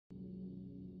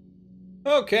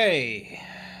Okay,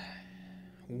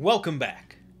 welcome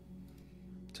back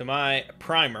to my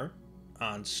primer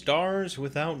on Stars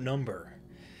Without Number,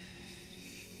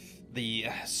 the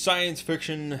science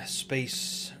fiction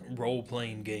space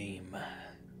role-playing game.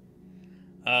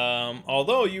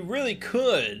 Although you really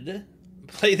could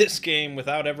play this game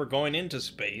without ever going into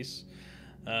space,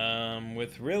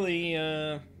 with really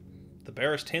the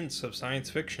barest hints of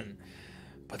science fiction,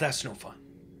 but that's no fun.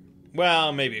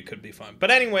 Well, maybe it could be fun.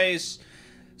 But anyways,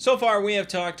 so far we have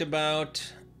talked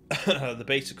about the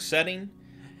basic setting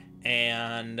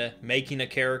and making a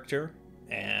character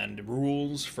and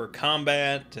rules for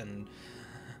combat and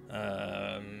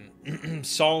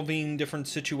solving different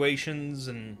situations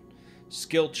and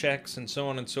skill checks and so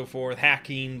on and so forth,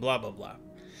 hacking, blah, blah, blah.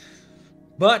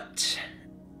 But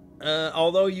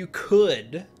although you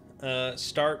could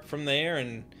start from there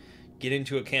and get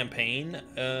into a campaign,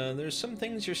 there's some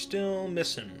things you're still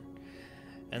missing,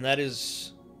 and that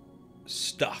is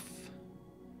stuff.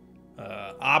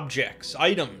 Objects,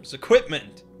 items,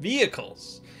 equipment,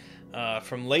 vehicles,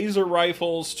 from laser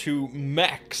rifles to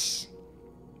mechs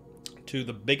to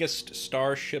the biggest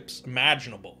starships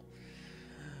imaginable.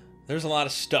 There's a lot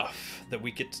of stuff that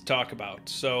we get to talk about,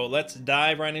 so let's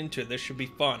dive right into it. This should be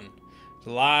fun. There's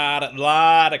a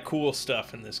lot of cool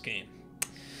stuff in this game.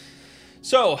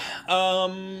 So,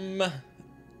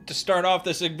 to start off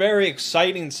this very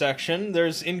exciting section,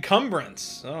 there's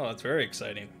encumbrance. Oh, it's very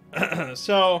exciting.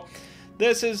 So,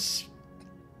 this is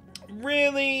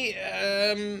really,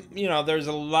 there's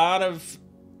a lot of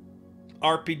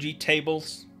RPG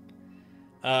tables,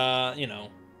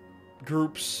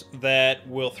 groups that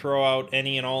will throw out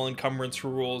any and all encumbrance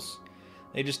rules.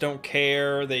 They just don't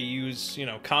care. They use,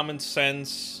 common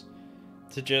sense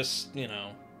to just,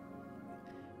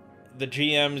 the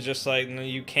GM's just like, no,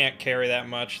 you can't carry that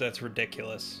much. That's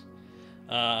ridiculous.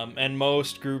 And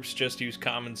most groups just use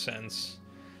common sense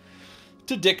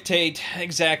to dictate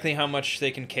exactly how much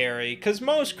they can carry. Because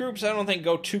most groups, I don't think,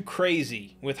 go too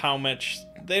crazy with how much...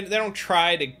 They don't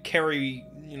try to carry,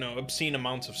 obscene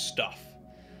amounts of stuff.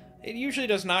 It usually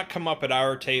does not come up at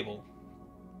our table.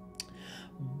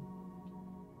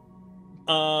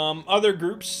 Other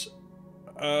groups,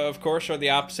 of course, are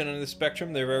the opposite end of the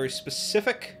spectrum. They're very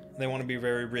specific. They want to be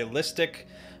very realistic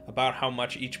about how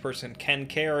much each person can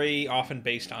carry, often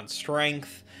based on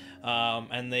strength,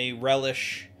 and they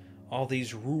relish all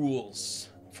these rules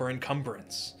for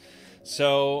encumbrance.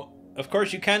 So, of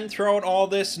course, you can throw out all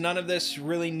this. None of this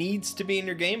really needs to be in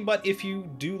your game, but if you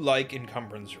do like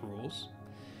encumbrance rules,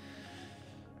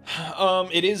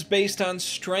 it is based on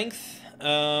strength.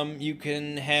 You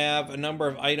can have a number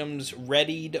of items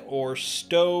readied or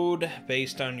stowed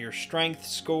based on your strength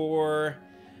score.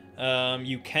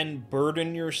 You can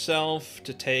burden yourself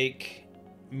to take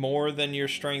more than your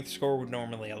strength score would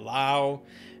normally allow,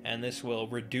 and this will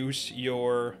reduce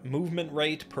your movement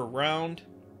rate per round.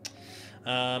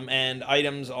 And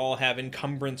items all have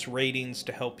encumbrance ratings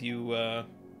to help you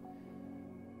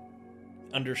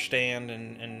understand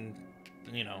and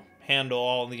handle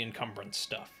all the encumbrance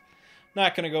stuff.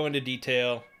 Not going to go into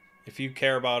detail. If you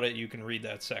care about it, you can read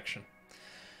that section.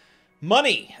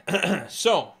 Money.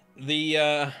 So,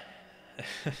 the...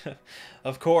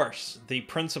 of course, the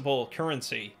principal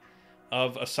currency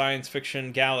of a science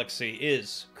fiction galaxy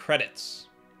is credits.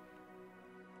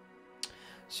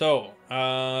 So,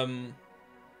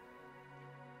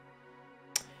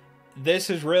 this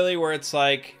is really where it's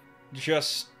like,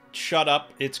 just shut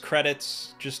up, it's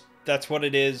credits, just, that's what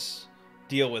it is,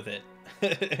 deal with it.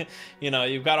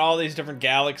 You've got all these different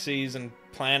galaxies and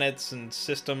planets and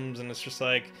systems, and it's just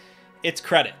like, it's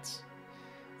credits.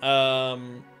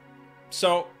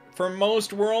 So, for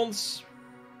most worlds,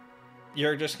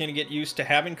 you're just going to get used to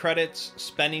having credits,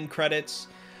 spending credits,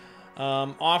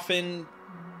 often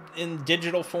in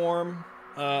digital form,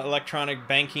 electronic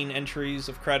banking entries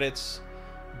of credits,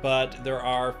 but there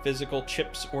are physical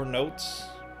chips or notes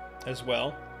as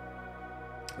well.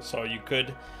 So you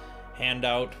could hand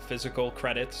out physical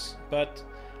credits, but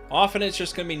often it's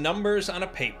just going to be numbers on a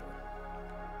paper.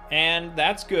 And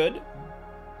that's good,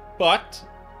 but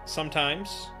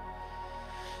sometimes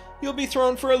you'll be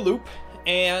thrown for a loop,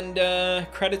 and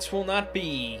credits will not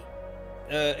be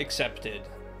accepted.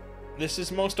 This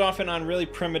is most often on really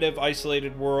primitive,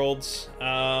 isolated worlds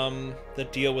that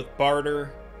deal with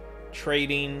barter,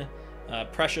 trading,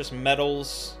 precious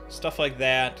metals, stuff like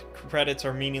that. Credits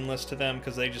are meaningless to them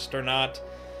because they just do not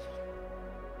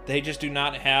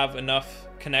have enough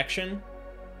connection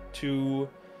to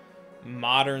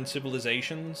modern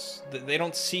civilizations. They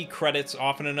don't see credits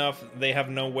often enough. They have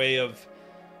no way of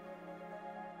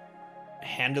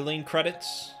handling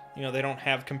credits. They don't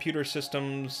have computer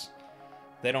systems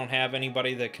They don't have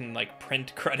anybody that can, like,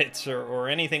 print credits or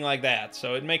anything like that.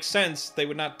 So it makes sense they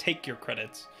would not take your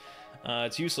credits.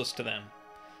 It's useless to them.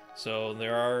 So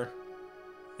there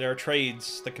are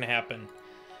trades that can happen.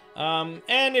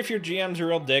 And if your GM's a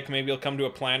real dick, maybe you'll come to a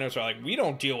planet where like, we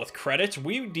don't deal with credits,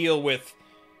 we deal with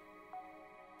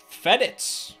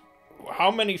fedits.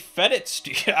 How many fedits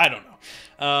do you... I don't know.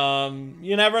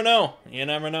 You never know. You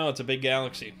never know. It's a big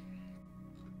galaxy.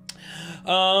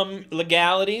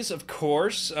 Legalities, of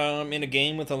course. In a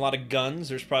game with a lot of guns,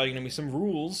 there's probably going to be some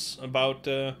rules about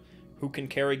who can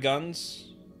carry guns.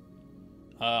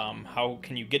 How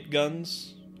can you get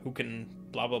guns? Who can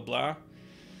blah, blah, blah.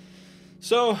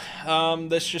 So,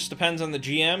 this just depends on the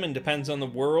GM and depends on the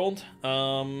world.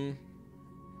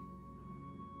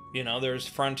 You know, there's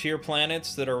frontier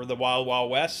planets that are the Wild Wild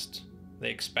West. They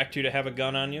expect you to have a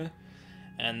gun on you.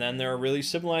 And then there are really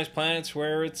civilized planets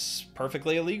where it's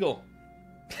perfectly illegal.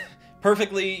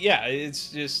 Perfectly, yeah,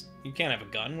 it's just, you can't have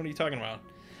a gun. What are you talking about?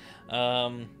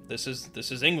 This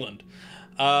is England.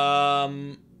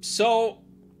 So,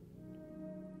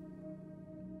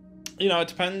 you know, it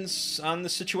depends on the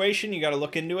situation. You got to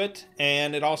look into it.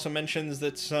 And it also mentions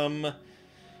that some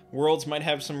worlds might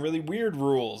have some really weird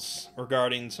rules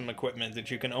regarding some equipment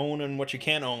that you can own and what you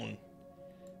can't own.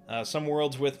 Some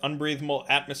worlds with unbreathable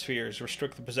atmospheres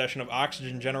restrict the possession of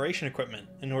oxygen generation equipment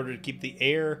in order to keep the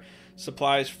air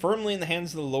supplies firmly in the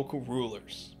hands of the local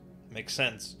rulers. Makes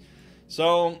sense.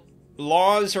 So,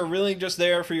 laws are really just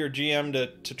there for your GM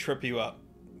to trip you up.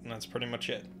 And that's pretty much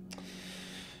it.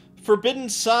 Forbidden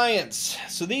science.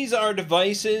 So these are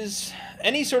devices.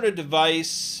 Any sort of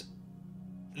device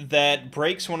that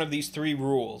breaks one of these three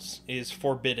rules is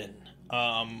forbidden.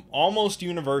 Almost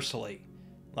universally.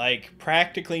 Like,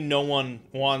 practically no one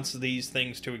wants these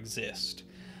things to exist.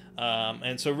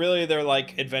 And so really they're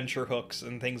like adventure hooks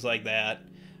and things like that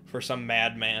for some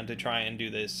madman to try and do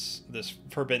this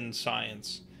forbidden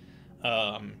science.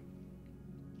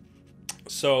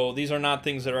 So these are not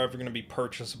things that are ever going to be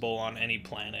purchasable on any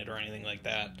planet or anything like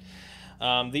that.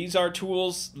 These are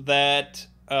tools that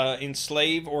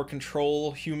enslave or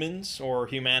control humans or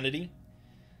humanity.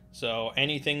 So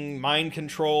anything mind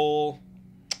control,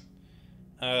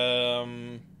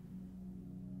 anything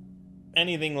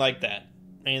like that.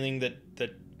 Anything that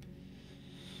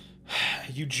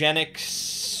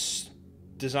eugenics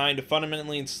designed to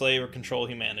fundamentally enslave or control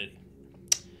humanity.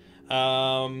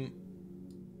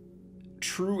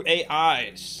 True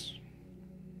AIs.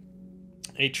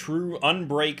 A true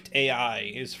unbraked AI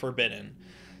is forbidden.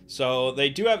 So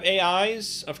they do have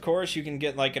AIs, of course. You can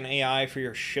get like an AI for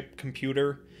your ship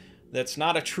computer. That's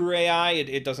not a true AI.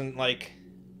 It doesn't like...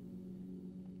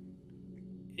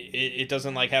 It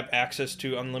doesn't like have access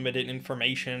to unlimited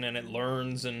information, and it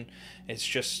learns, and it's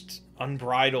just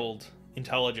unbridled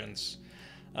intelligence.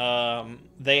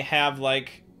 They have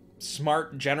like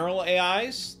smart general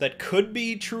AIs that could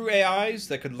be true AIs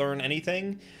that could learn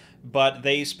anything, but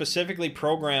they specifically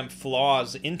program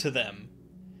flaws into them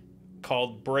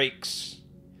called breaks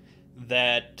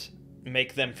that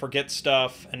make them forget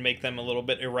stuff and make them a little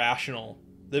bit irrational.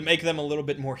 That make them a little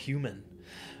bit more human.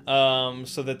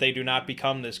 So that they do not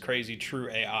become this crazy true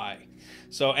AI.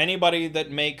 So anybody that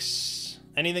makes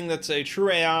anything that's a true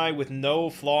AI with no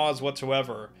flaws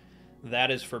whatsoever,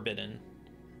 that is forbidden.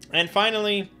 And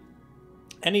finally,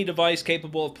 any device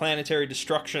capable of planetary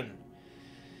destruction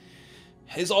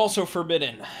is also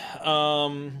forbidden.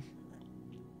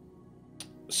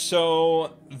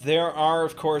 So there are,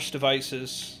 of course,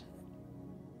 devices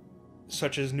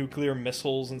such as nuclear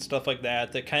missiles and stuff like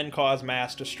that that can cause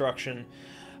mass destruction.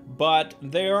 But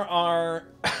there are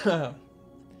there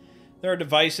are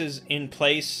devices in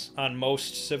place on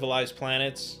most civilized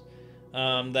planets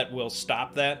that will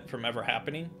stop that from ever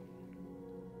happening.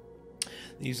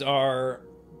 These are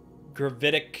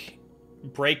gravitic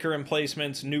breaker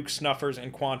emplacements, nuke snuffers,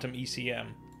 and quantum ECM.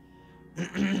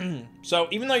 So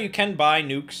even though you can buy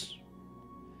nukes,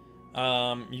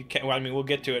 you can. Well, I mean, we'll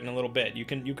get to it in a little bit. You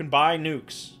can buy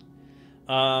nukes.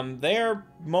 They are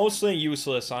mostly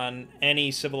useless on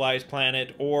any civilized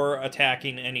planet or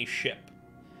attacking any ship,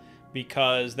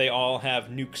 because they all have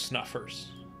nuke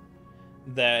snuffers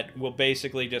that will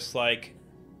basically just like...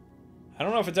 I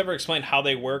don't know if it's ever explained how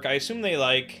they work. I assume they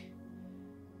like...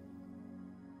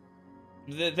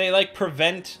 They like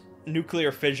prevent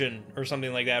nuclear fission or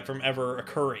something like that from ever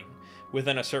occurring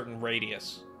within a certain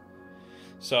radius.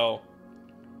 So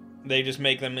they just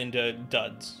make them into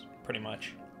duds, pretty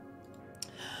much.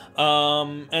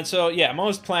 And so, yeah,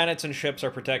 most planets and ships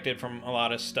are protected from a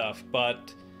lot of stuff,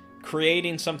 but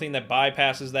creating something that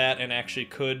bypasses that and actually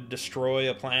could destroy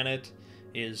a planet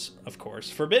is, of course,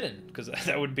 forbidden, because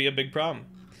that would be a big problem.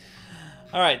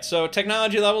 All right, so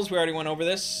technology levels, we already went over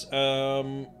this.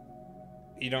 I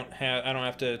don't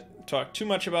have to talk too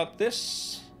much about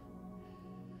this.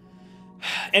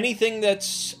 Anything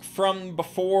that's from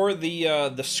before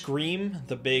the Scream,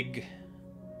 the big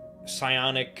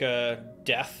psionic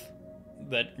death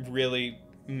that really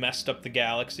messed up the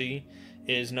galaxy,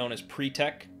 is known as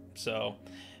pre-tech. So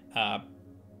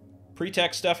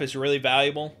pre-tech stuff is really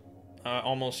valuable,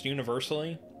 almost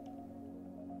universally.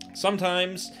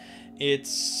 Sometimes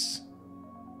it's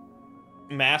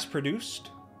mass-produced,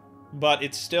 but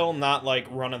it's still not like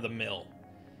run-of-the-mill.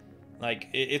 Like,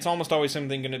 it's almost always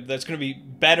something that's gonna be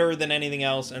better than anything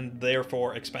else and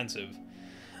therefore expensive.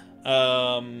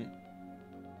 Some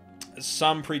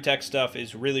pre-tech stuff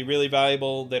is really, really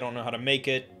valuable. They don't know how to make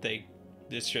it.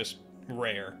 It's just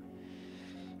rare.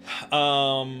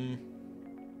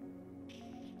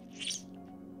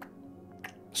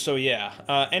 So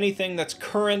yeah, anything that's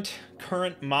current,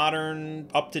 modern,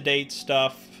 up-to-date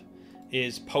stuff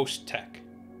is post-tech.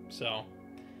 So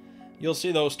you'll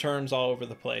see those terms all over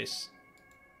the place.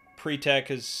 Pre-tech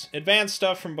is advanced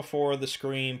stuff from before the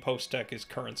Scream. Post-tech is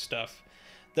current stuff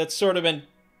that's sort of been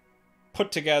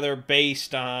put together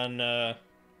based on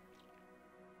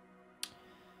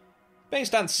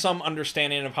some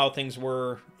understanding of how things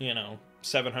were,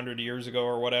 700 years ago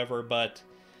or whatever, but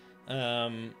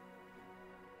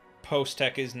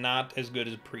post-tech is not as good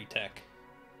as pre-tech.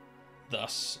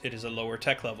 Thus, it is a lower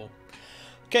tech level.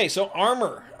 Okay, so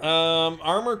armor.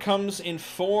 Armor comes in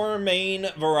 4 main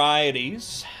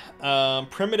varieties.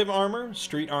 Primitive armor,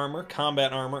 street armor,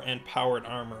 combat armor, and powered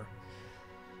armor.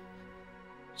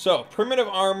 So, primitive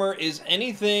armor is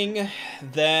anything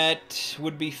that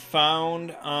would be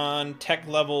found on tech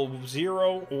level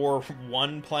 0 or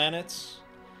 1 planets.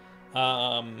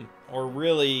 Or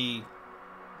really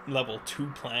level 2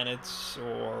 planets,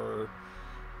 or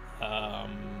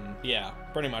yeah,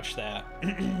 pretty much that.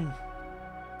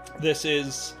 This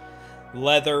is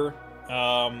leather.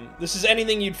 This is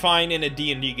anything you'd find in a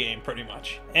D&D game, pretty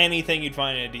much. Anything you'd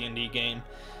find in a D&D game.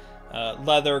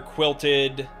 Leather,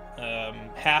 quilted,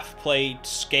 half plate,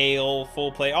 scale,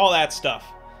 full plate, all that stuff.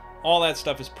 All that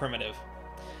stuff is primitive.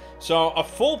 So a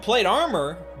full plate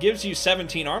armor gives you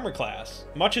 17 armor class,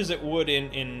 much as it would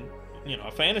in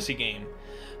a fantasy game.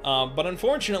 But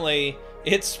unfortunately,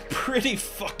 it's pretty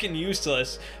fucking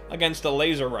useless against a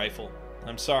laser rifle.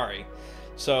 I'm sorry.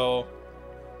 So,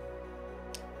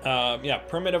 yeah,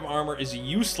 primitive armor is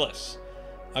useless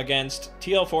against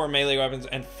TL4 melee weapons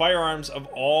and firearms of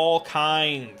all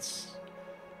kinds.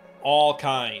 All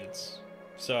kinds.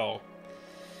 So,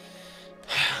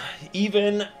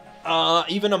 even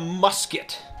a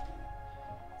musket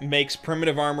makes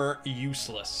primitive armor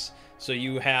useless. So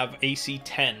you have AC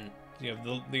 10. You have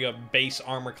the base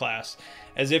armor class,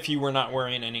 as if you were not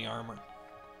wearing any armor.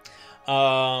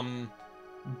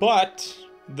 But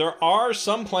there are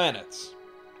some planets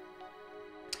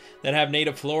that have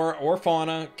native flora or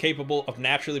fauna capable of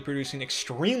naturally producing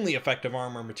extremely effective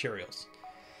armor materials.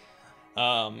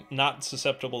 Not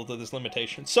susceptible to this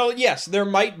limitation. So yes, there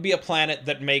might be a planet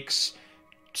that makes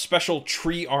special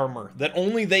tree armor that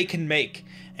only they can make,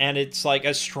 and it's like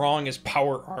as strong as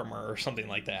power armor or something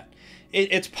like that.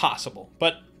 It's possible,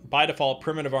 but by default,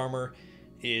 primitive armor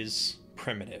is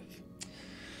primitive.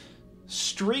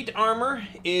 Street armor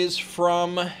is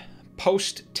from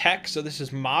post-tech, so this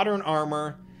is modern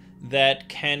armor that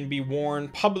can be worn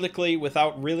publicly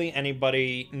without really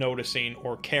anybody noticing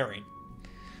or caring.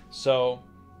 So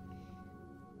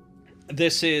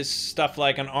this is stuff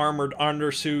like an armored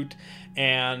undersuit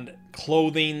and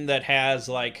clothing that has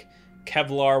like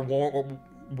Kevlar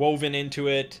woven into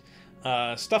it,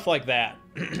 stuff like that.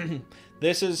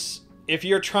 This is, if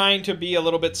you're trying to be a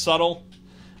little bit subtle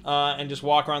and just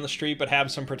walk around the street but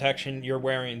have some protection, you're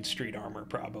wearing street armor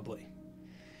probably.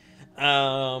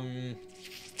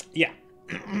 Yeah.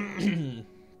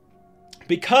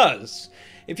 Because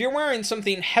if you're wearing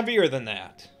something heavier than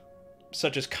that,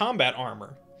 such as combat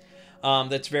armor,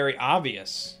 that's very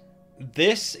obvious,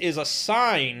 this is a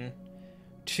sign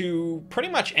to pretty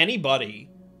much anybody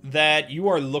that you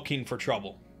are looking for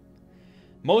trouble.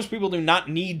 Most people do not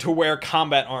need to wear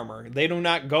combat armor. They do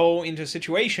not go into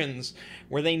situations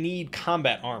where they need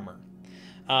combat armor.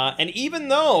 And even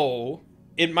though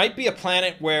it might be a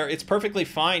planet where it's perfectly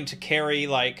fine to carry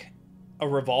like a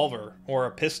revolver or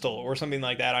a pistol or something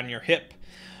like that on your hip,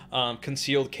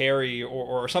 concealed carry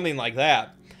or something like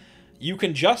that, you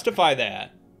can justify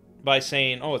that by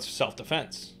saying, oh, it's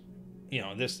self-defense.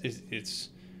 This is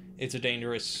it's a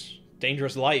dangerous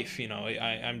life.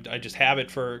 I just have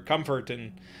it for comfort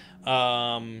and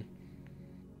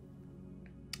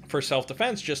for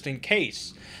self-defense just in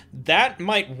case. That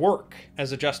might work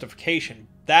as a justification.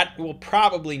 That will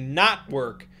probably not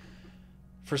work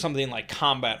for something like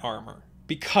combat armor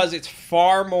because it's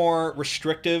far more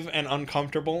restrictive and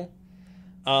uncomfortable.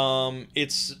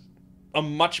 It's a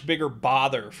much bigger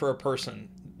bother for a person,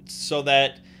 so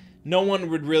that no one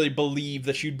would really believe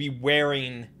that you'd be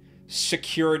wearing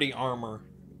security armor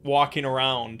walking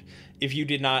around if you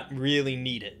did not really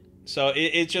need it. So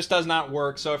it just does not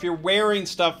work. So if you're wearing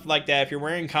stuff like that, if you're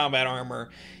wearing combat armor,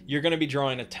 you're going to be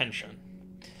drawing attention.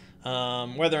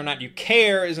 Whether or not you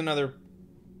care is another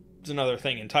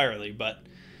thing entirely. But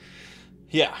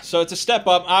yeah, so it's a step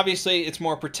up. Obviously, it's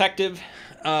more protective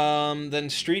than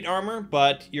street armor,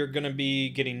 but you're going to be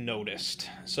getting noticed.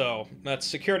 So that's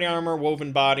security armor,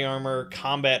 woven body armor,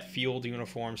 combat field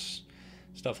uniforms,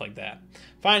 stuff like that.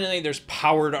 Finally, there's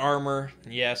powered armor.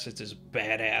 Yes, it's as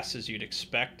badass as you'd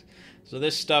expect. So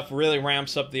this stuff really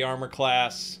ramps up the armor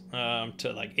class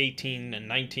to like 18 and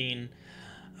 19.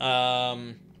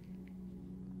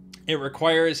 It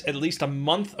requires at least a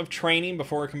month of training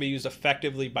before it can be used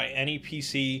effectively by any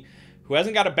PC who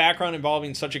hasn't got a background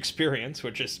involving such experience,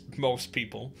 which is most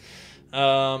people.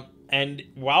 And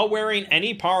while wearing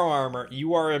any power armor,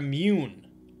 you are immune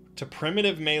to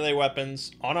primitive melee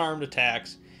weapons, unarmed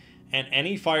attacks, and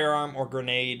any firearm or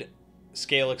grenade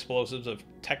scale explosives of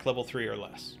tech level 3 or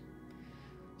less.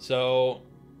 So,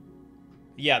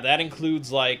 yeah, that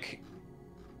includes, like...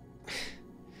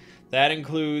 that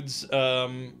includes,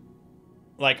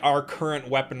 like, our current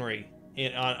weaponry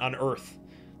on Earth.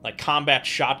 Like, combat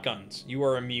shotguns, you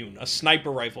are immune. A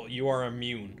sniper rifle, you are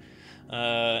immune.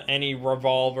 Any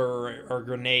revolver or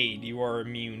grenade, you are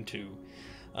immune to.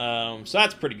 So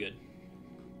that's pretty good.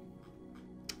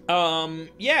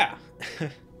 Yeah.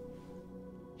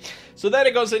 So then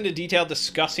it goes into detail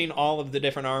discussing all of the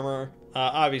different armor.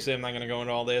 Obviously, I'm not going to go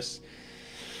into all this.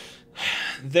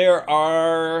 There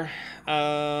are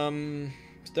some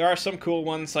cool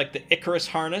ones, like the Icarus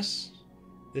harness.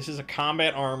 This is a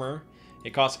combat armor.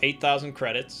 It costs 8,000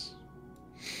 credits.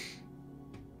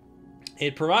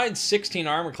 It provides 16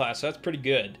 armor class, so that's pretty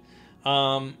good.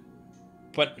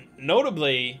 But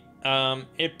notably,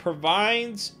 it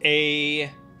provides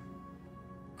a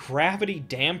gravity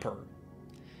damper.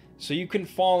 So you can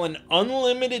fall an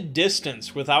unlimited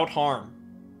distance without harm.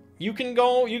 You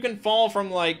can fall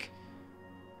from like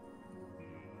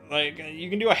you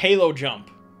can do a halo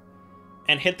jump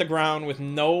and hit the ground with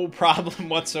no problem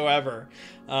whatsoever.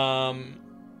 And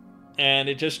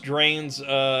it just drains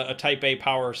a Type A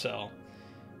power cell,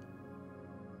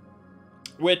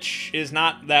 which is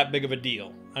not that big of a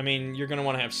deal. I mean, you're going to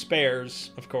want to have spares,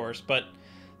 of course, but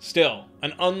still,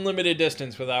 an unlimited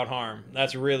distance without harm.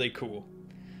 That's really cool.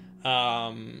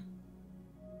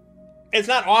 It's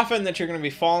not often that you're going to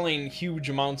be falling huge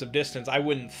amounts of distance, I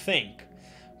wouldn't think.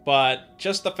 But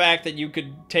just the fact that you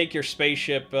could take your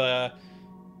spaceship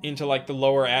into like the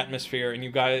lower atmosphere and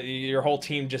your whole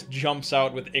team just jumps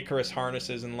out with Icarus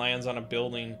harnesses and lands on a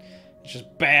building, it's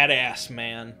just badass,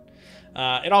 man.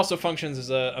 It also functions as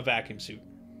a vacuum suit,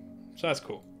 so that's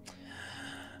cool.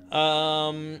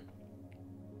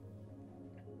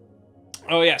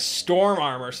 Oh yeah, storm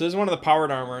armor. So this is one of the powered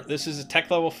armor. This is a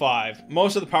tech level 5.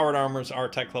 Most of the powered armors are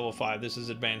tech level 5. This is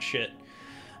advanced shit.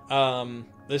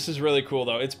 This is really cool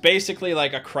though. It's basically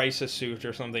like a crisis suit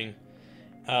or something.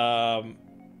 It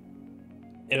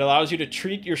allows you to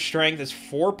treat your strength as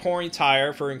 4 points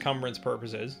higher for encumbrance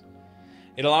purposes.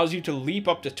 It allows you to leap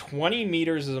up to 20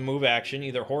 meters as a move action,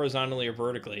 either horizontally or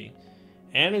vertically.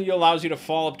 And it allows you to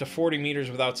fall up to 40 meters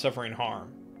without suffering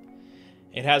harm.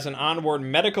 It has an onboard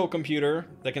medical computer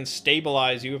that can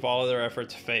stabilize you if all other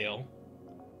efforts fail.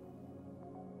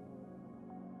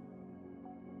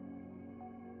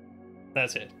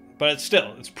 That's it. But it's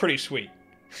pretty sweet.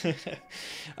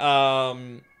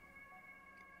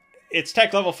 It's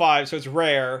tech level 5, so it's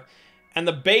rare. And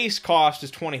the base cost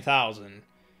is 20,000.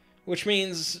 Which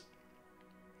means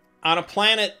on a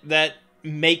planet that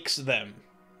makes them,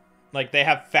 like they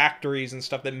have factories and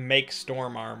stuff that make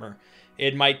storm armor,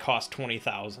 it might cost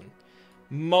 20,000.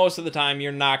 Most of the time,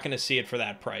 you're not going to see it for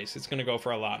that price. It's going to go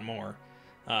for a lot more.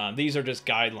 These are just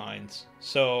guidelines.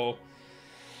 So,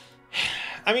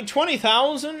 I mean,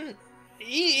 20,000,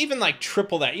 even like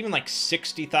triple that, even like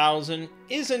 60,000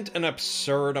 isn't an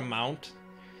absurd amount.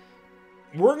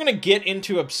 We're going to get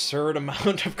into absurd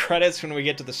amount of credits when we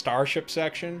get to the Starship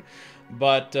section.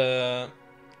 But,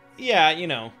 yeah, you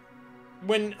know,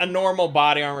 when a normal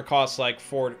body armor costs like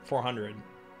 400,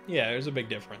 yeah, there's a big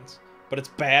difference. But it's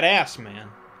badass, man.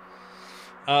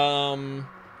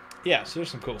 Yeah, so there's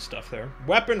some cool stuff there.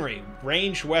 Weaponry.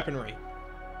 Ranged weaponry.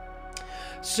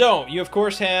 So, you of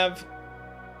course have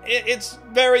it's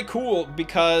very cool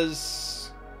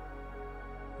because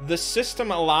the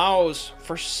system allows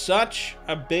for such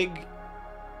a big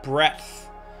breadth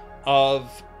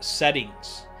of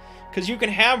settings. Because you can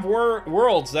have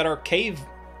worlds that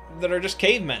are just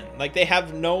cavemen. Like, they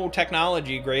have no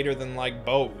technology greater than, like,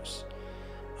 bows.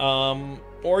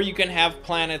 Or you can have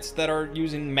planets that are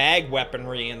using mag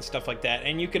weaponry and stuff like that,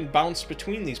 and you can bounce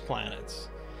between these planets.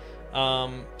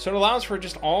 So it allows for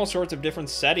just all sorts of different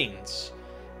settings.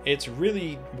 It's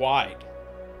really wide.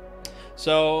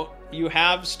 So you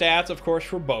have stats, of course,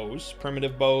 for bows,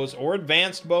 primitive bows, or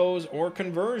advanced bows, or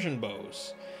conversion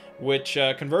bows. Which,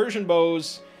 conversion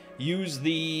bows use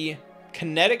the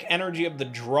kinetic energy of the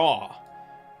draw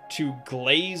to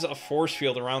glaze a force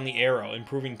field around the arrow,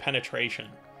 improving penetration.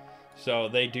 So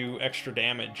they do extra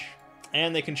damage,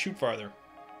 and they can shoot farther,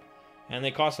 and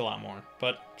they cost a lot more.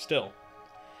 But still,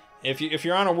 if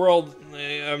you're on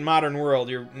a modern world,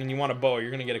 and you want a bow,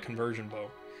 you're gonna get a conversion bow.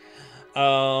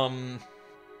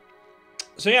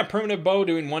 So yeah, primitive bow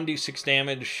doing 1d6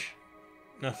 damage.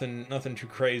 Nothing too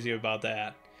crazy about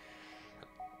that.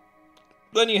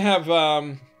 Then you have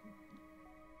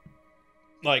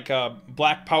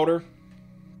black powder,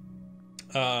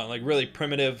 like really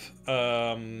primitive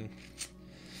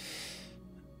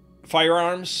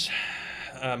firearms,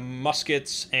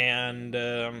 muskets,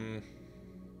 and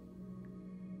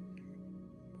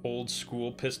old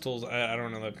school pistols. I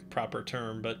don't know the proper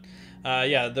term, but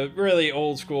yeah, the really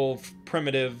old school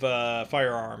primitive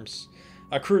firearms.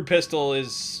 A crude pistol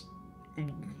is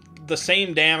the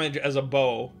same damage as a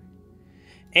bow,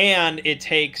 and it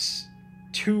takes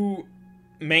 2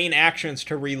 main actions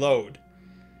to reload.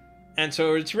 And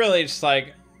so it's really just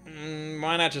like,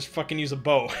 why not just fucking use a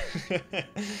bow?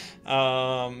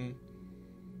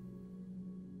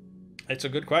 It's a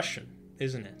good question,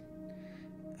 isn't it?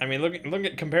 I mean, look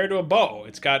at compared to a bow,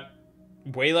 it's got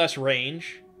way less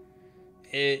range.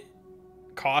 It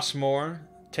costs more,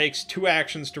 takes 2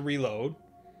 actions to reload,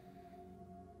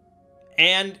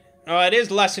 and it is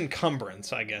less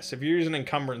encumbrance, I guess. If you're using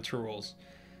encumbrance rules,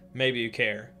 maybe you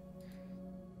care.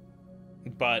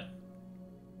 But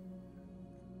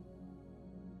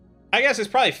I guess it's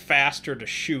probably faster to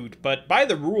shoot, but by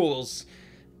the rules,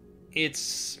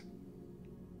 it's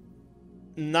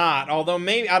not. Although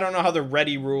maybe, I don't know how the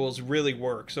ready rules really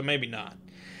work, so maybe not.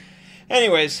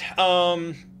 Anyways,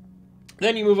 then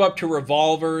you move up to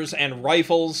revolvers and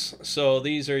rifles. So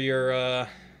these are your,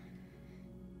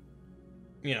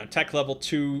 tech level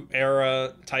 2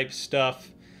 era type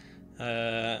stuff.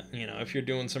 If you're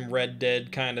doing some Red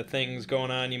Dead kind of things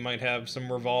going on, you might have some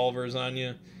revolvers on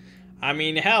you. I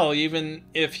mean, hell, even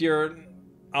if you're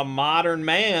a modern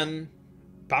man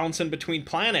bouncing between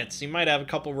planets, you might have a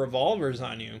couple revolvers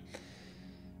on you.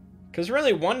 Because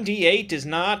really, 1d8 is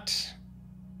not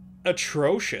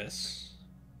atrocious.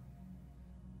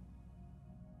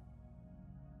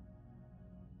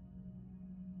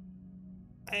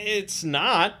 It's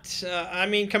not. I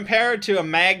mean, compared to a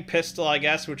mag pistol, I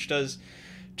guess, which does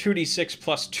 2d6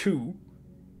 plus 2.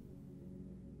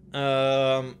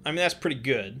 I mean, that's pretty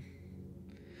good.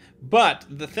 But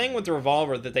the thing with the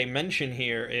revolver that they mention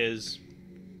here is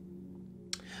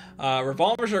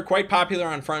revolvers are quite popular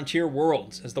on frontier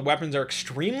worlds, as the weapons are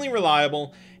extremely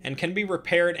reliable and can be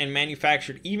repaired and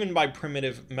manufactured even by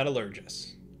primitive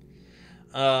metallurgists.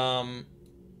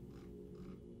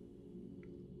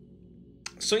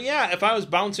 So yeah, if I was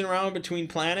bouncing around between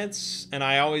planets and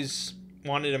I always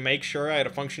wanted to make sure I had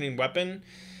a functioning weapon,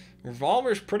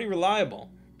 revolver's pretty reliable.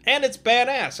 And it's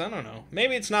badass, I don't know.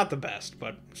 Maybe it's not the best,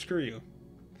 but screw you.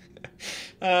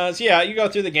 So yeah, you go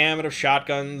through the gamut of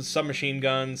shotguns, submachine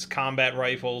guns, combat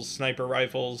rifles, sniper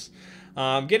rifles.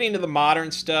 Getting to the modern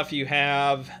stuff, you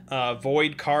have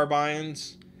void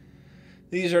carbines.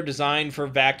 These are designed for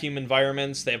vacuum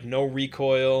environments. They have no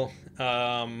recoil.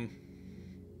 Their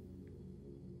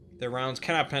rounds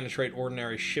cannot penetrate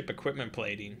ordinary ship equipment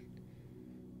plating.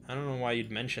 I don't know why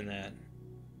you'd mention that.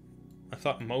 I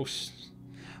thought most...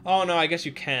 Oh, no, I guess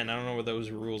you can. I don't know what those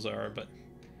rules are, but...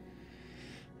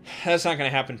 That's not going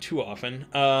to happen too often.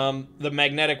 The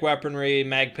magnetic weaponry,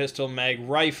 mag pistol, mag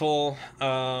rifle,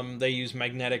 they use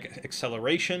magnetic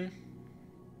acceleration.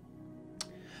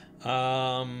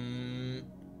 Yeah.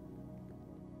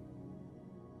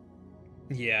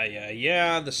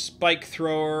 The spike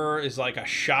thrower is like a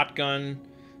shotgun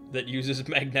that uses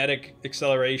magnetic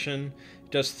acceleration.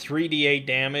 It does 3d8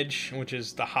 damage, which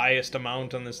is the highest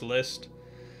amount on this list.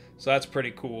 So that's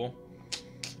pretty cool.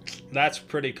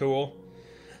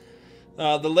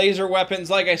 The laser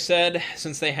weapons, like I said,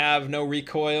 since they have no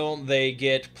recoil, they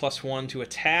get +1 to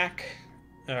attack,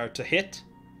 or to hit.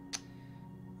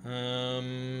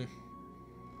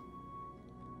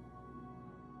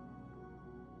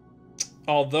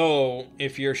 Although,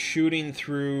 if you're shooting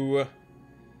through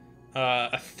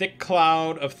a thick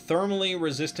cloud of thermally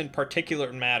resistant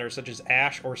particulate matter, such as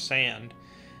ash or sand,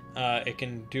 it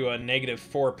can do a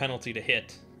 -4 penalty to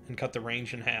hit and cut the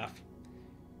range in half,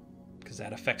 because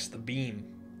that affects the beam.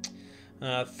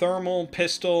 Thermal,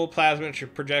 pistol, plasma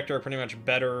projector are pretty much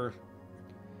better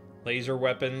laser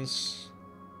weapons,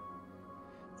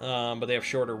 but they have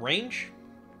shorter range,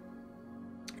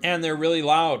 and they're really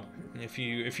loud. If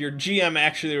your GM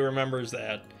actually remembers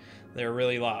that, they're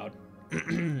really loud.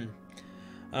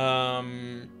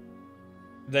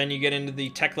 Then you get into the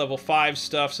tech level 5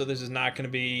 stuff, so this is not going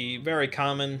to be very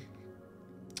common.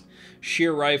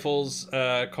 Shear rifles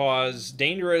cause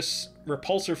dangerous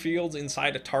repulsor fields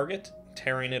inside a target,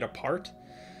 tearing it apart.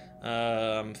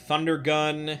 Thunder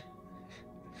gun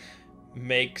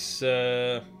makes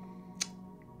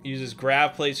uses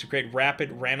grav plates to create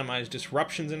rapid randomized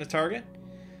disruptions in a target.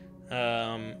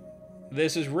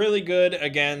 This is really good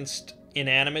against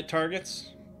inanimate targets.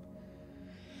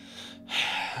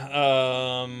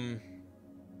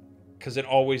 Because it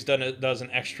always does an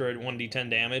extra 1d10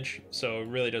 damage, so it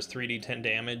really does 3d10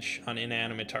 damage on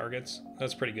inanimate targets.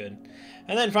 That's pretty good.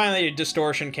 And then finally, a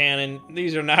distortion cannon.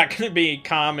 These are not going to be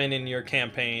common in your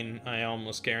campaign, I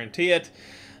almost guarantee it.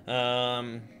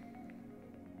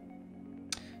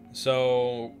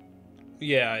 So,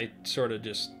 yeah, it sort of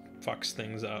just fucks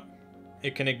things up.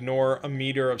 It can ignore a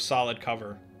meter of solid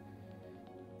cover,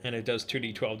 and it does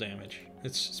 2d12 damage.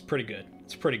 It's pretty good.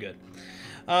 It's pretty good.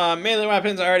 Melee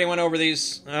weapons, I already went over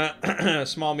these.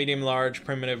 Small, medium, large,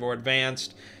 primitive, or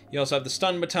advanced. You also have the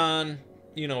stun baton.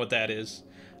 You know what that is.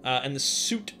 And the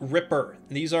suit ripper.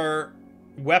 These are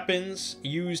weapons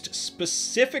used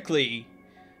specifically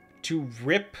to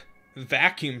rip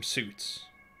vacuum suits.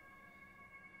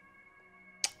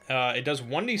 It does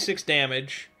 1d6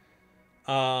 damage.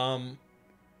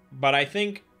 But I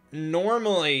think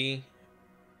normally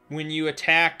when you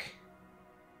attack...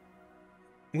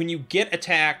 When you get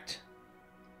attacked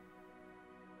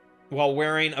while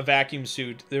wearing a vacuum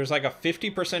suit, there's like a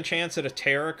 50% chance that a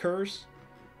tear occurs,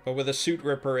 but with a suit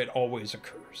ripper, it always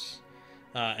occurs.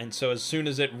 And so as soon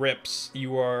as it rips,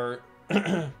 you are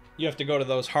you have to go to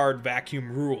those hard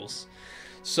vacuum rules.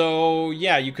 So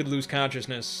yeah, you could lose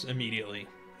consciousness immediately.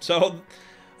 So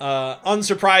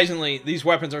unsurprisingly, these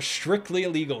weapons are strictly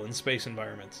illegal in space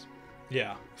environments.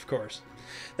 Yeah, of course.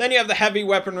 Then you have the heavy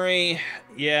weaponry.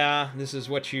 Yeah, this is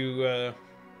what you...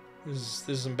 this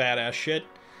is some badass shit.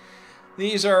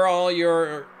 These are all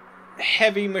your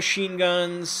heavy machine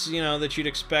guns, you know, that you'd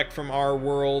expect from our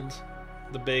world.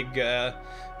 The big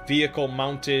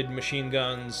vehicle-mounted machine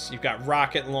guns. You've got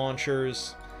rocket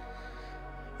launchers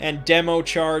and demo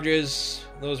charges.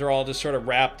 Those are all just sort of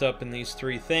wrapped up in these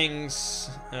three things.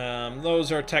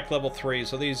 Those are tech level 3,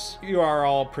 so these you are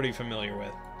all pretty familiar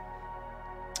with.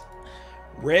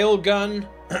 Railgun.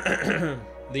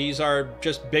 These are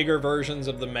just bigger versions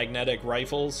of the magnetic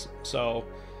rifles. So,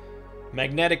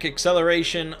 magnetic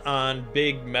acceleration on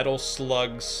big metal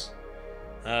slugs.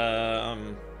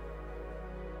 And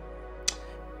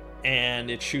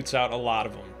it shoots out a lot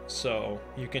of them. So,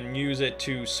 you can use it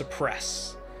to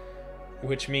suppress.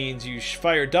 Which means you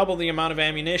fire double the amount of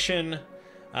ammunition.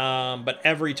 But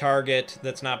every target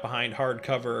that's not behind hard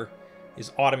cover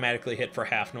is automatically hit for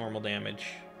half normal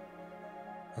damage.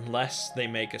 Unless they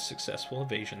make a successful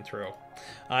evasion throw.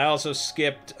 I also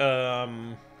skipped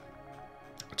talking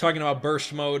about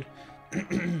burst mode.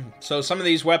 So some of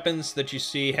these weapons that you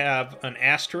see have an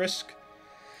asterisk,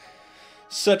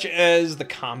 such as the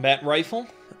combat rifle.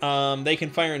 They can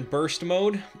fire in burst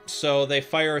mode, so they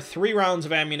fire 3 rounds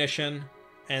of ammunition,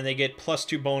 and they get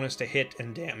 +2 bonus to hit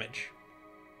and damage.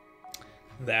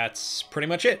 That's pretty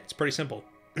much it. It's pretty simple.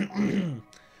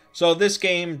 So this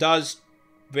game does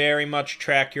very much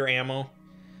track your ammo.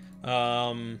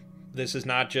 This is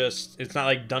not just... It's not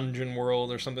like Dungeon World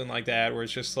or something like that, where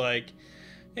it's just like...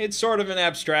 It's sort of an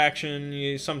abstraction.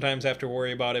 You sometimes have to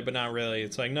worry about it, but not really.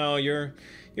 It's like, no, you're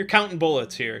counting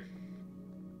bullets here.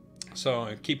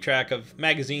 So keep track of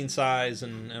magazine size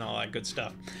and all that good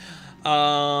stuff.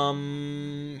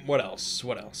 What else?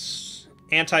 What else?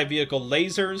 Anti-vehicle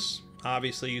lasers.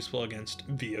 Obviously useful against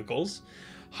vehicles.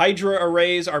 Hydra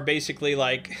arrays are basically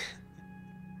like...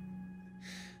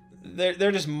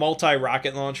 They're just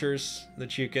multi-rocket launchers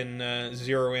that you can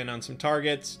zero in on some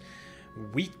targets.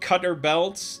 Wheat cutter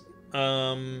belts.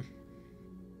 It's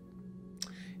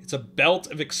a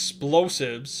belt of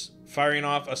explosives firing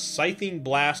off a scything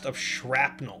blast of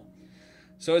shrapnel.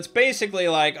 So it's basically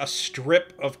like a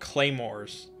strip of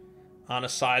claymores on a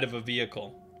side of a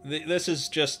vehicle. This is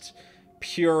just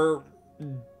pure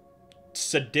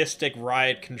sadistic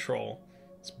riot control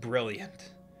It's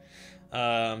brilliant.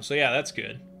 So yeah, that's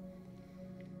good.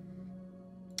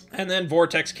 And then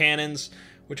vortex cannons,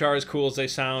 which are as cool as they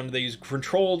sound. They use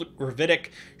controlled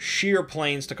gravitic shear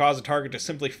planes to cause a target to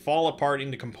simply fall apart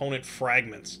into component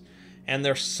fragments. And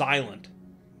they're silent.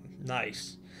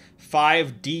 Nice.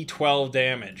 5d12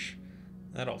 damage.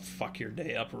 That'll fuck your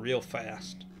day up real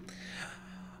fast.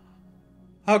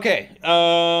 Okay,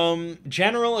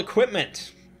 general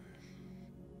equipment.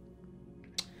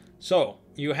 So,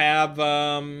 you have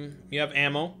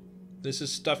ammo. This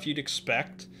is stuff you'd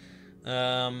expect.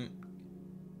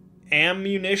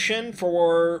 Ammunition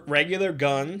for regular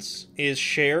guns is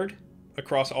shared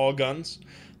across all guns.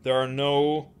 There are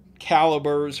no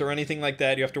calibers or anything like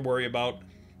that you have to worry about.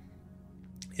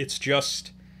 It's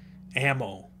just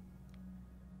ammo.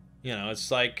 You know, it's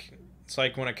like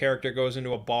when a character goes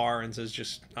into a bar and says,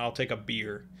 "Just I'll take a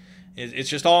beer." It's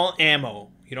just all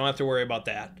ammo. You don't have to worry about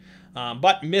that.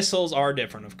 But missiles are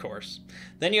different, of course.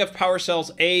 Then you have power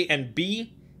cells A and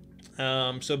B.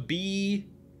 So B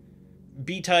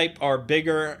type are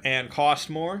bigger and cost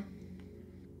more.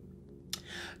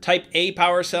 Type A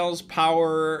power cells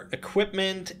power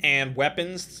equipment and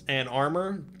weapons and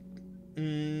armor.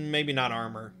 Maybe not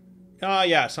armor.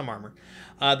 Yeah, some armor.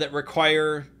 That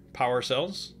require power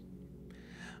cells.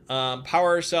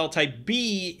 Power cell type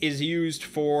B is used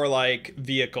for like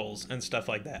vehicles and stuff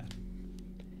like that.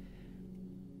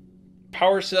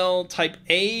 Power cell type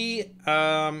A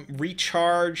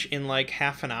recharge in like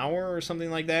half an hour or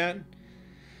something like that.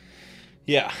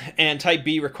 Yeah, and type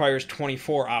B requires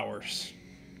 24 hours.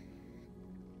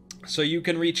 So you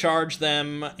can recharge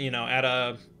them, you know,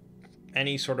 at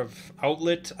any sort of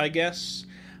outlet, I guess,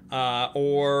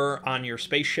 or on your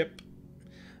spaceship,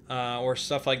 or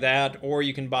stuff like that. Or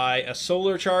you can buy a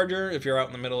solar charger if you're out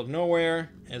in the middle of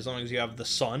nowhere, as long as you have a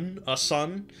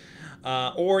sun.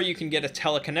 Or you can get a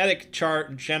telekinetic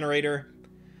generator,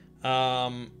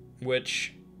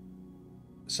 which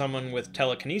someone with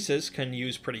telekinesis can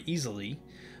use pretty easily.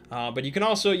 But you can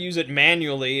also use it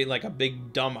manually, like a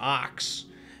big dumb ox.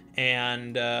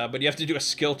 And but you have to do a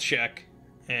skill check,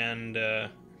 and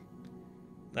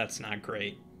that's not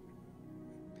great.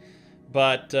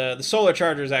 But the solar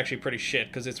charger is actually pretty shit,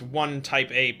 because it's one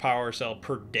type A power cell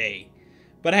per day.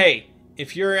 But hey,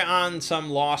 if you're on some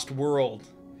lost world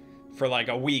for like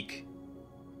a week,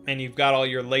 and you've got all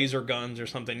your laser guns or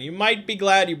something, you might be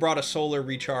glad you brought a solar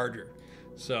recharger.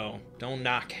 So, don't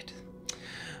knock it.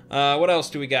 What else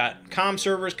do we got? Comm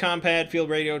servers, compad, field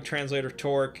radio, translator,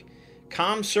 torque.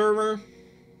 Comm server,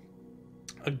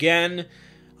 again,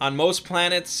 on most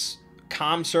planets,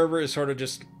 comm server is sort of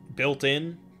just built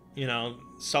in. You know,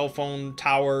 cell phone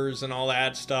towers and all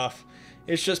that stuff.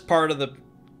 It's just part of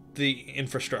the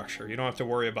infrastructure. You don't have to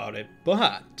worry about it.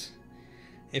 But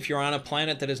if you're on a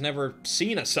planet that has never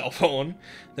seen a cell phone,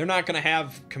 they're not going to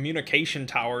have communication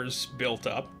towers built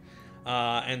up.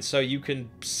 And so you can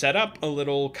set up a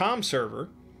little comm server,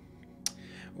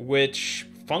 which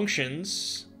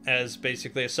functions as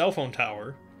basically a cell phone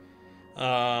tower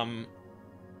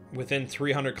within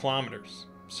 300 kilometers.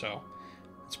 So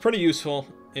it's pretty useful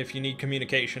if you need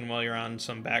communication while you're on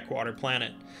some backwater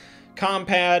planet.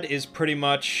 Compad is pretty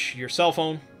much your cell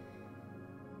phone.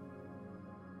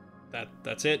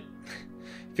 That's it.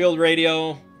 Field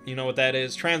radio, you know what that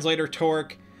is. Translator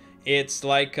torque, it's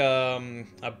like a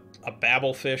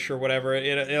babblefish or whatever.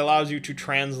 It allows you to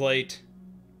translate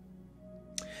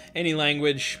any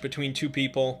language between two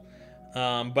people,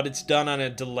 but it's done on a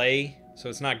delay, so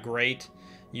it's not great.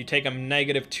 You take a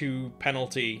 -2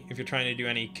 penalty if you're trying to do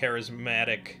any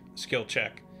charismatic skill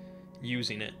check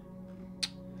using it.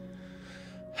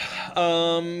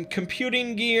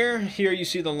 Computing gear. Here you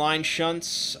see the line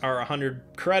shunts are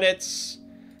 100 credits.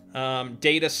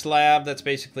 Data slab, that's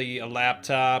basically a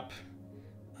laptop.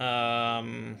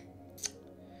 The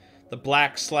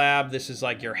black slab, this is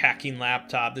like your hacking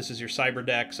laptop. This is your cyber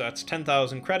deck, so that's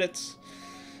 10,000 credits.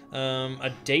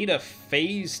 A data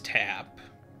phase tap.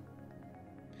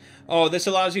 Oh, this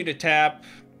allows you to tap...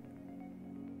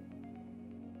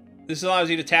 This allows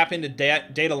you to tap into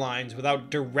data lines without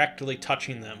directly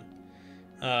touching them.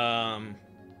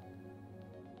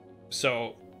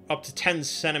 So, up to 10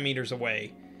 centimeters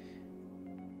away.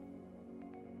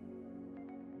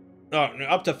 Oh, no,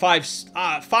 up to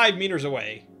 5 meters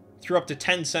away. Through up to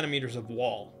 10 centimeters of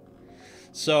wall.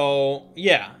 So,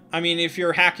 yeah. I mean, if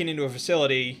you're hacking into a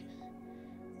facility,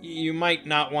 you might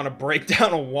not want to break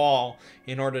down a wall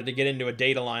in order to get into a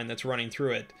data line that's running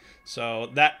through it. So,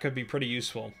 that could be pretty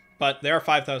useful. But there are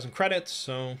 5,000 credits,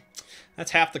 so that's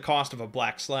half the cost of a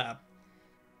black slab.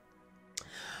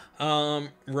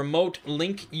 Remote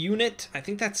link unit. I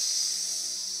think that's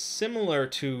similar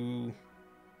to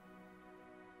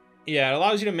Yeah, it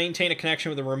allows you to maintain a connection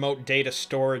with a remote data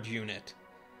storage unit.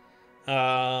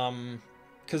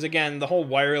 Because again, the whole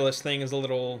wireless thing is a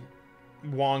little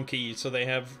wonky, so they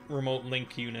have remote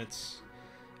link units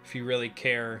if you really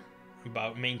care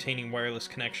about maintaining wireless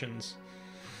connections.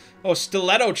 Oh,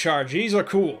 stiletto charge. These are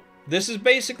cool. This is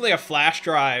basically a flash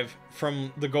drive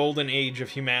from the golden age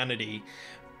of humanity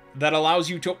that allows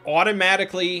you to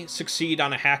automatically succeed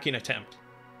on a hacking attempt.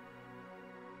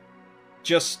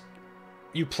 Just,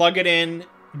 you plug it in,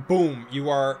 boom, you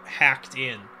are hacked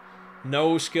in.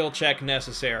 No skill check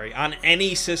necessary on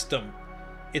any system.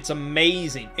 It's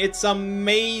amazing. It's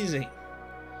amazing.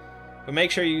 But make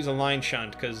sure you use a line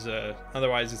shunt, because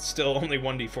otherwise it's still only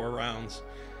 1d4 rounds.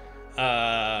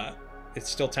 It's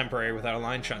still temporary without a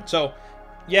line shunt. So,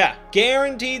 yeah,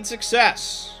 guaranteed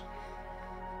success.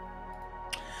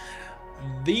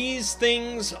 These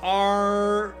things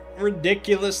are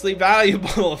ridiculously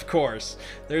valuable, of course.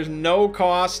 There's no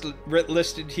cost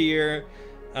listed here.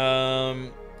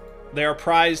 They are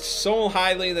prized so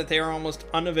highly that they are almost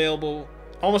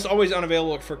always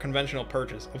unavailable for conventional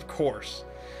purchase, of course.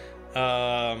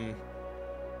 So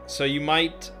you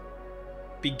might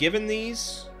be given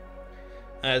these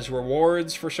as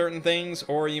rewards for certain things,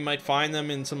 or you might find them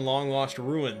in some long-lost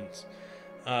ruins.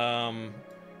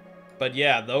 But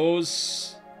yeah,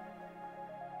 those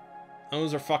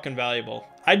are fucking valuable.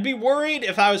 I'd be worried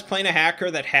if I was playing a hacker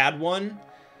that had one.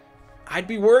 I'd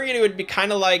be worried it would be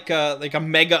kind of like a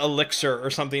mega elixir or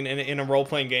something in a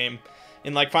role-playing game,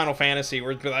 in like Final Fantasy,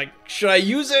 where it'd be like, should I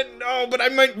use it? No, but I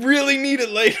might really need it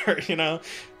later. You know,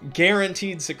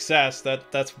 guaranteed success.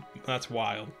 That's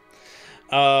wild.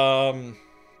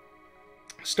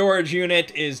 Storage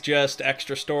unit is just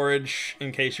extra storage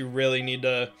in case you really need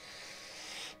to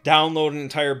download an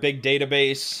entire big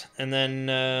database. And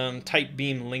then tight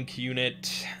beam link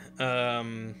unit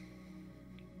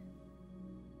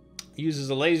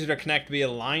uses a laser to connect via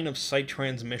line of sight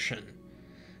transmission.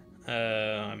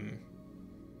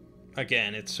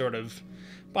 Again, it's sort of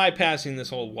bypassing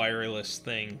this whole wireless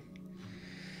thing.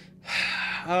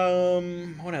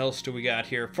 What else do we got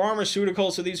here?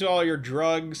 Pharmaceuticals, so these are all your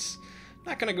drugs.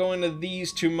 Not going to go into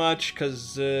these too much,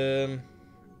 because a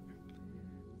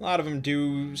lot of them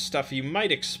do stuff you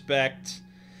might expect.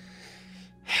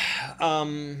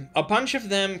 A bunch of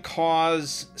them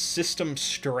cause system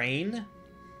strain.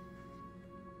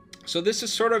 So this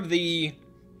is sort of the...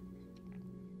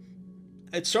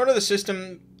 It's sort of the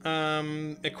system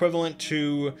equivalent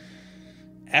to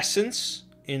Essence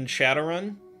in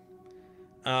Shadowrun.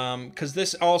 Because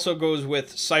this also goes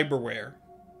with cyberware.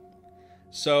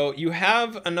 So you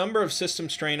have a number of system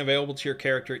strain available to your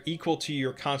character equal to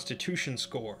your constitution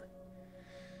score.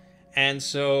 And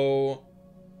so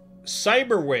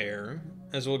cyberware,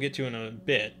 as we'll get to in a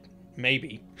bit,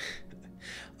 maybe,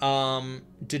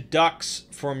 deducts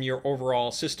from your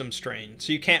overall system strain.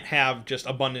 So you can't have just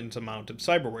abundant amount of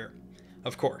cyberware,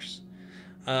 of course.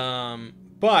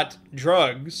 But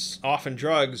often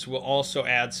drugs, will also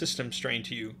add system strain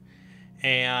to you.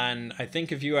 And I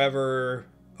think if you ever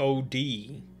OD,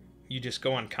 you just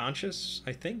go unconscious,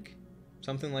 I think.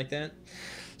 Something like that.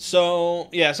 So,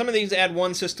 yeah, some of these add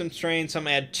 1 system strain, some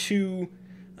add 2,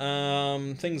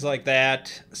 things like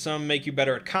that. Some make you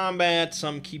better at combat,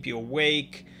 some keep you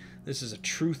awake. This is a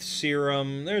truth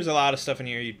serum. There's a lot of stuff in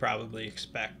here you'd probably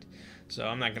expect. So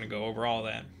I'm not going to go over all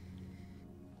that.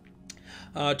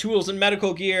 Tools and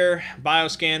medical gear.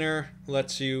 Bioscanner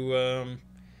lets you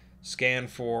scan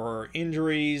for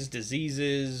injuries,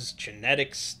 diseases,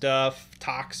 genetic stuff,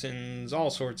 toxins,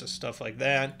 all sorts of stuff like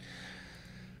that.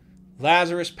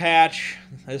 Lazarus patch.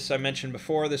 This I mentioned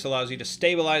before. This allows you to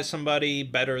stabilize somebody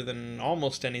better than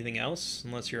almost anything else,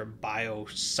 unless you're a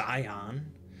bioscion.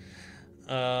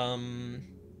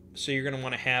 So you're going to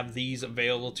want to have these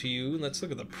available to you. Let's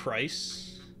look at the price.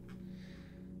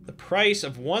 The price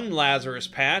of 1 Lazarus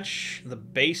patch, the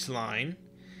baseline,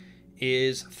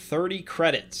 is 30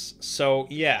 credits. So,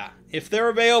 yeah, if they're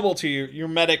available to you, your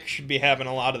medic should be having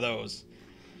a lot of those.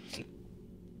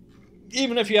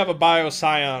 Even if you have a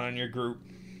bioscion in your group.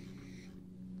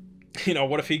 You know,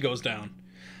 what if he goes down?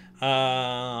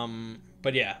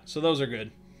 But yeah, so those are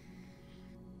good.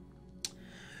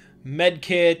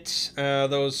 Medkit,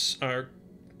 those are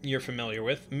you're familiar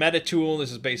with. Metatool,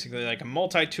 this is basically like a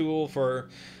multi-tool for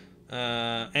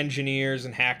engineers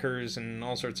and hackers and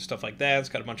all sorts of stuff like that. It's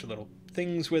got a bunch of little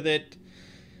things with it.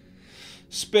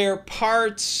 Spare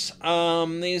parts,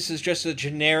 this is just a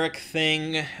generic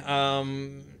thing.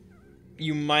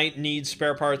 You might need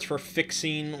spare parts for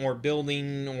fixing or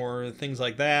building or things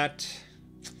like that.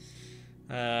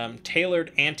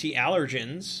 Tailored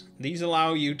anti-allergens. These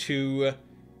allow you to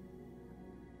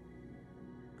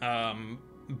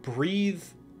breathe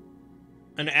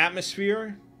an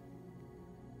atmosphere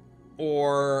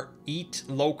or eat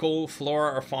local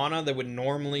flora or fauna that would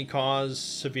normally cause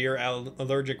severe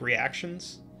allergic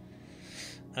reactions.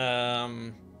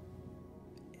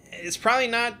 It's probably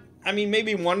not... I mean,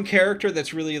 maybe one character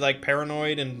that's really, like,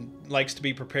 paranoid and likes to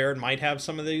be prepared might have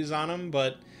some of these on them,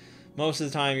 but most of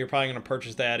the time you're probably going to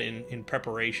purchase that in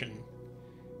preparation,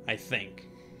 I think.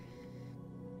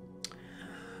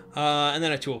 And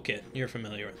then a toolkit you're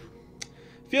familiar with.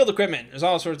 Field equipment. There's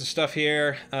all sorts of stuff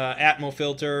here. Atmo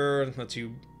filter lets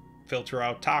you filter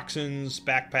out toxins,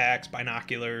 backpacks,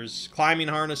 binoculars, climbing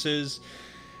harnesses.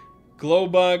 Glow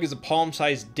bug is a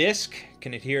palm-sized disc,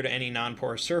 can adhere to any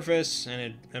non-porous surface, and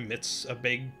it emits a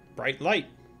big, bright light.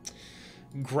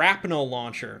 Grapnel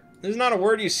launcher. This is not a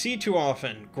word you see too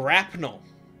often. Grapnel.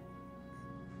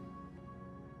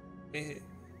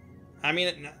 I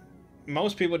mean,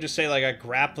 most people just say like a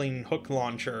grappling hook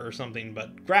launcher or something,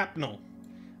 but grapnel.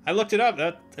 I looked it up.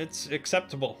 It's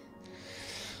acceptable.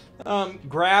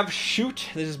 Grav chute.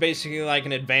 This is basically like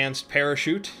an advanced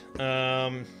parachute.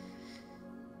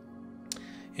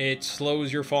 It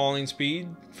slows your falling speed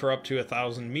for up to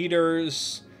 1,000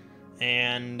 meters.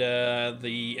 And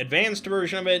the advanced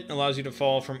version of it allows you to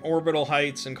fall from orbital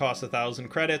heights and costs 1,000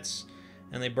 credits.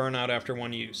 And they burn out after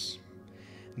one use.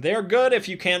 They're good if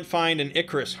you can't find an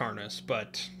Icarus harness,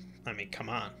 but, I mean, come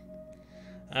on.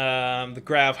 The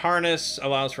Grav harness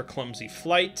allows for clumsy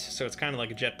flight, so it's kind of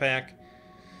like a jetpack.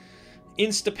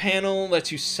 Insta-panel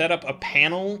lets you set up a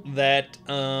panel that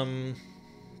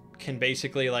can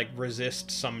basically, like,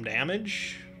 resist some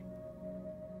damage.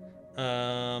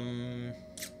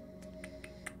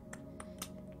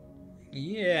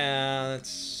 Yeah,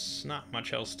 that's not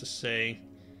much else to say.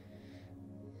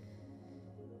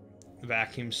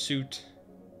 Vacuum suit.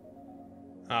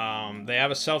 They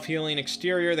have a self-healing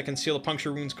exterior that can seal the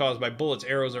puncture wounds caused by bullets,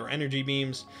 arrows, or energy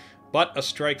beams, but a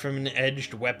strike from an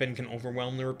edged weapon can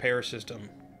overwhelm the repair system.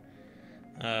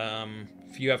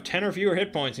 If you have 10 or fewer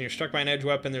hit points and you're struck by an edged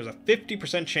weapon, there's a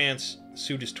 50% chance the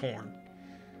suit is torn.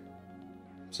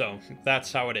 So,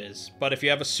 that's how it is. But if you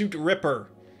have a suit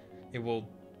ripper, it will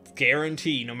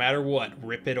guarantee, no matter what,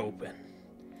 rip it open.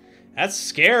 That's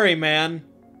scary, man.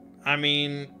 I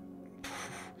mean...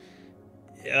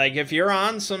 like, if you're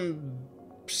on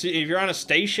a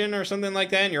station or something like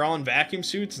that, and you're all in vacuum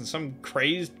suits, and some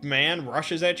crazed man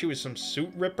rushes at you with some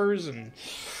suit rippers, and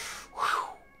whew,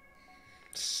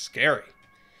 scary.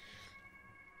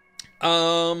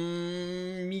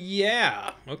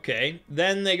 Yeah, okay.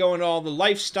 Then they go into all the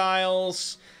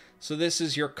lifestyles. So this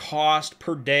is your cost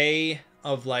per day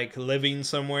of, like, living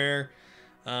somewhere.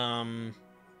 Yeah,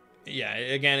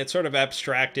 again, it's sort of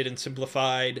abstracted and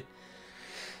simplified.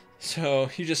 So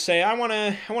you just say, I want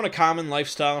a common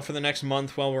lifestyle for the next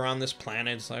month while we're on this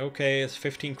planet. It's like, okay, it's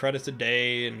 15 credits a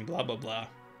day and blah, blah, blah.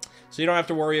 So you don't have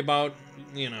to worry about,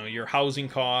 you know, your housing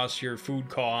costs, your food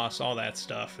costs, all that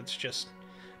stuff. It's just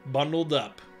bundled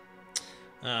up.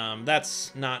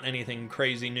 That's not anything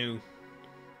crazy new.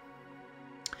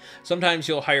 Sometimes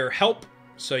you'll hire help,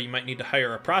 so you might need to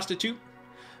hire a prostitute.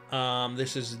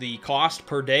 This is the cost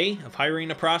per day of hiring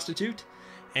a prostitute.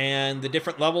 And the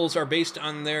different levels are based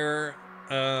on their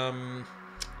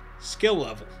skill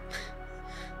level,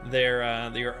 their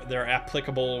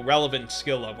applicable, relevant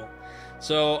skill level.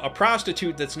 So a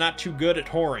prostitute that's not too good at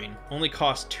whoring only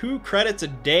costs 2 credits a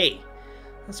day.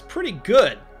 That's pretty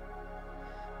good,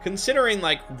 considering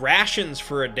like rations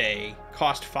for a day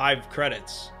cost 5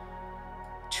 credits.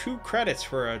 2 credits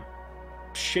for a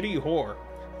shitty whore.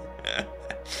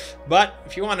 But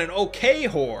if you want an okay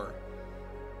whore,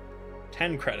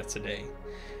 10 credits a day.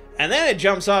 And then it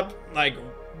jumps up, like,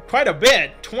 quite a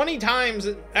bit. 20 times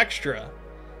extra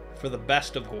for the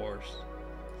best of whores.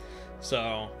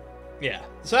 So, yeah.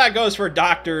 So that goes for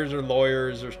doctors or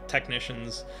lawyers or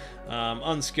technicians.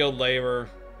 Unskilled labor.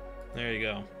 There you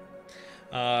go.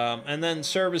 And then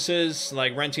services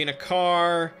like renting a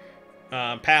car,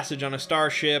 passage on a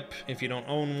starship if you don't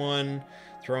own one,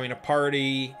 throwing a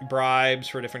party, bribes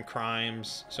for different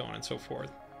crimes, so on and so forth.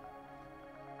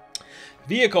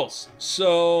 Vehicles.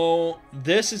 So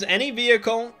this is any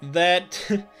vehicle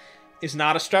that is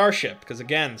not a starship, because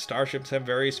again, starships have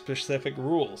very specific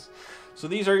rules. So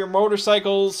these are your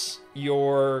motorcycles,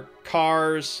 your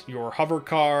cars, your hover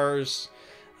cars,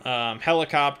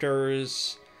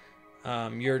 helicopters,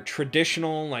 your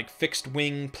traditional like fixed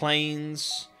wing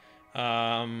planes,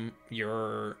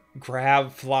 your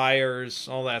grav flyers,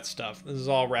 all that stuff. This is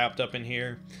all wrapped up in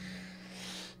here.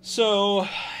 So,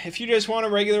 if you just want a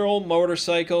regular old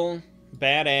motorcycle,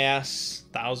 badass,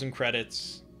 1,000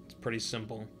 credits, it's pretty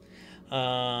simple.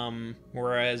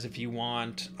 Whereas if you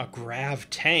want a grav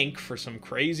tank for some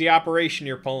crazy operation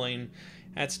you're pulling,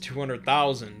 that's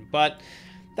 200,000. But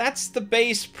that's the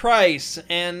base price,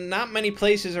 and not many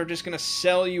places are just going to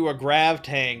sell you a grav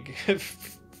tank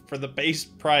for the base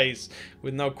price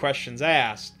with no questions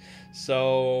asked.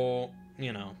 So,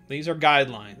 you know, these are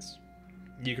guidelines.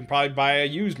 You can probably buy a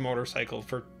used motorcycle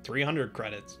for 300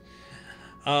 credits.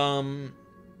 So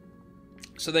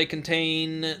they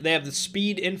have the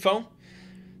speed info.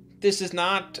 This is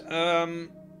not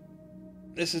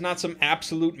some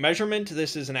absolute measurement.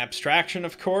 This is an abstraction,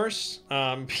 of course,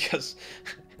 because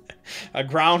a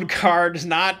ground car does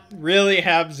not really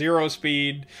have 0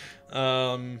 speed.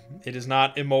 It is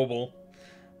not immobile.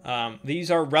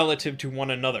 These are relative to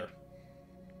one another.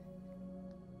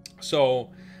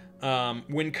 So,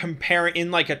 when comparing,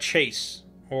 in like a chase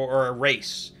or a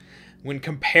race, when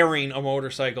comparing a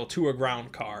motorcycle to a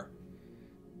ground car,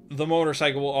 the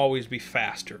motorcycle will always be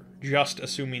faster, just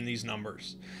assuming these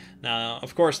numbers. Now,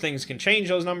 of course, things can change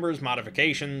those numbers,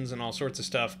 modifications, and all sorts of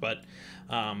stuff, but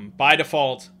by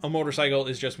default, a motorcycle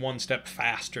is just 1 step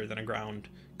faster than a ground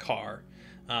car,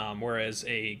 whereas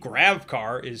a grav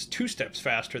car is 2 steps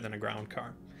faster than a ground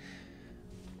car.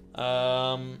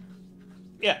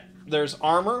 Yeah, there's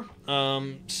armor,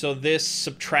 so this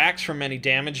subtracts from any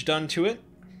damage done to it.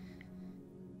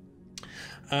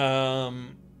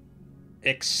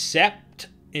 Except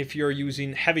if you're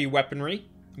using heavy weaponry,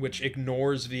 which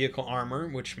ignores vehicle armor,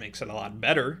 which makes it a lot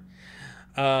better.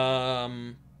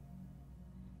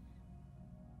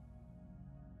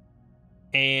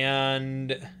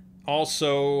 And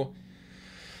also,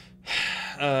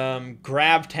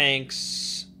 grav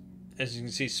tanks, as you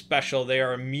can see, special, they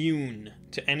are immune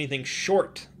to anything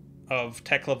short of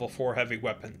tech level 4 heavy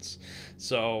weapons.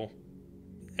 So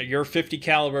your 50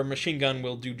 caliber machine gun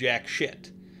will do jack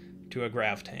shit to a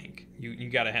grav tank. You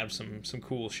gotta have some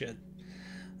cool shit.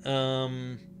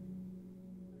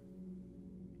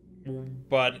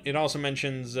 But it also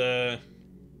mentions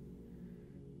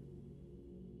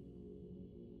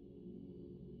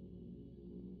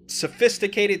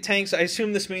sophisticated tanks. I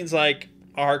assume this means like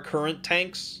our current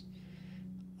tanks,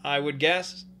 I would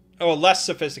guess. Oh, less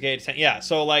sophisticated tank. Yeah,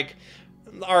 so like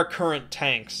our current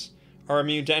tanks are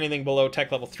immune to anything below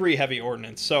tech level 3 heavy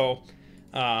ordnance. So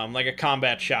like a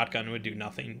combat shotgun would do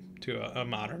nothing to a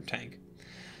modern tank.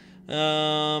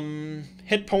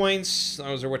 Hit points,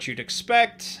 those are what you'd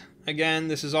expect. Again,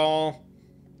 this is all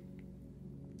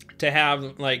to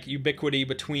have like ubiquity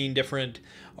between different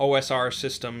OSR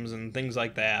systems and things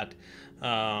like that.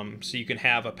 So you can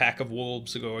have a pack of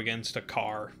wolves to go against a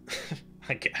car,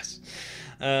 I guess.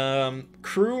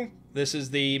 Crew, this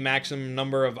is the maximum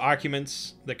number of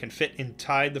occupants that can fit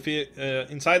inside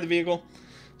the vehicle.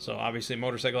 So obviously a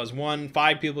motorcycle has 1.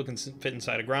 5 people can fit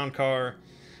inside a ground car.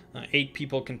 8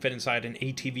 people can fit inside an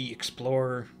ATV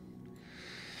Explorer.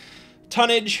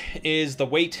 Tonnage is the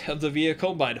weight of the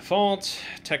vehicle by default.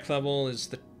 Tech level is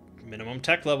the minimum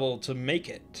tech level to make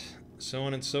it. So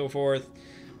on and so forth.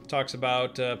 Talks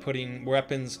about putting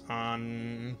weapons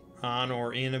on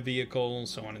or in a vehicle,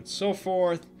 so on and so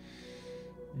forth.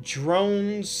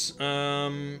 Drones.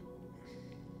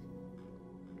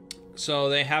 So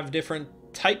they have different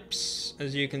types,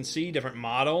 as you can see, different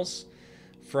models.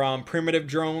 From primitive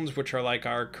drones, which are like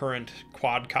our current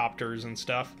quadcopters and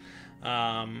stuff.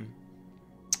 And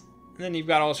then you've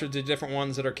got all sorts of different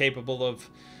ones that are capable of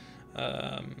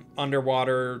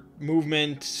underwater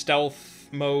movement, stealth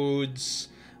modes,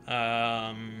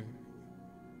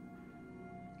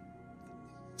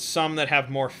 some that have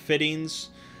more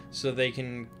fittings, so they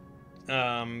can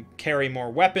carry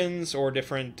more weapons or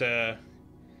different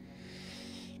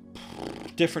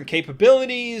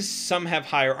capabilities. Some have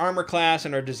higher armor class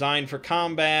and are designed for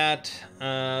combat,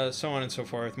 so on and so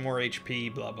forth. More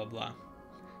HP, blah blah blah.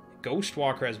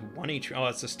 Ghostwalker has 1 HP. Oh,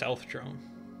 that's a stealth drone.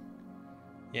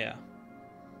 Yeah.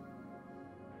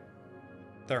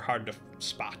 They're hard to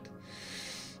spot.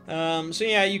 So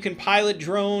yeah, you can pilot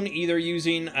drone either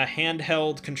using a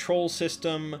handheld control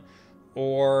system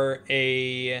or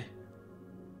a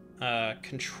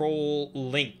control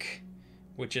link,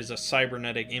 which is a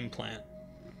cybernetic implant.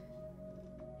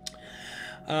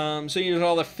 So you use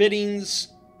all the fittings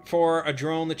for a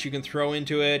drone that you can throw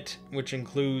into it, which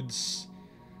includes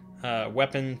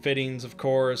weapon fittings, of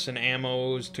course, and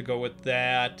ammos to go with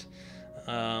that.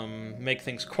 Make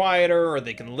things quieter, or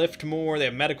they can lift more. They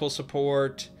have medical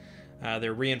support.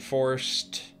 They're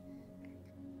reinforced.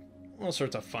 All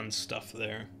sorts of fun stuff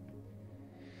there.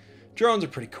 Drones are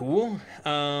pretty cool.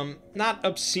 Not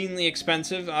obscenely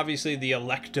expensive. Obviously, the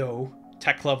Electo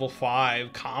Tech Level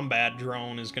 5 combat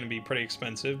drone is going to be pretty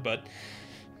expensive, but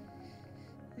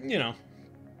you know,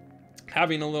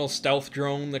 having a little stealth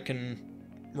drone that can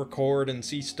record and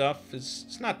see stuff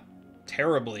it's not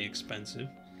terribly expensive.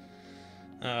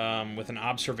 With an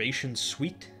observation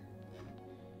suite,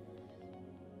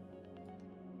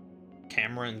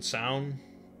 camera and sound,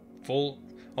 full.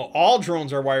 Oh, all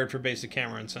drones are wired for basic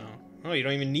camera and sound. Oh, you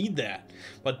don't even need that.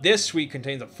 But this suite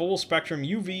contains a full spectrum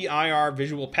UV, IR,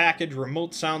 visual package,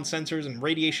 remote sound sensors, and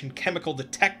radiation chemical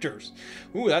detectors.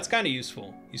 Ooh, that's kind of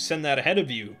useful. You send that ahead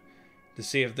of you to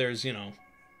see if there's, you know,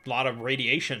 a lot of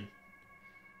radiation.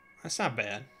 That's not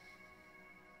bad.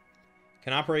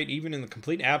 Can operate even in the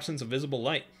complete absence of visible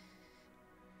light.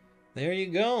 There you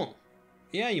go.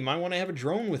 Yeah, you might want to have a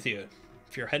drone with you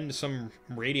if you're heading to some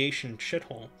radiation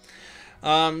shithole.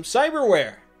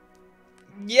 Cyberware.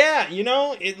 Yeah, you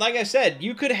know, like I said,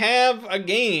 you could have a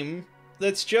game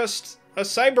that's just a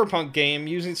cyberpunk game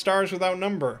using stars without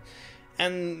number.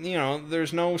 And, you know,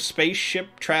 there's no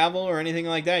spaceship travel or anything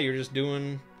like that. You're just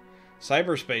doing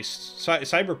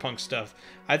cyberpunk stuff.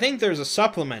 I think there's a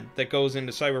supplement that goes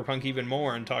into cyberpunk even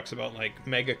more and talks about, like,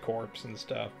 megacorps and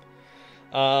stuff.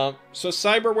 So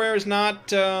cyberware is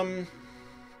not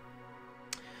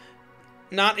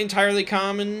entirely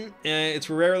common. It's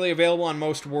rarely available on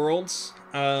most worlds.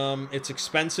 It's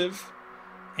expensive,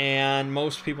 and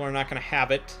most people are not going to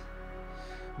have it.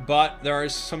 But there are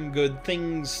some good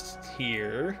things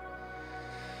here.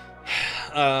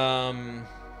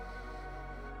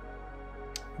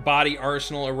 Body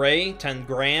arsenal array, 10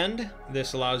 grand.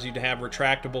 This allows you to have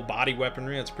retractable body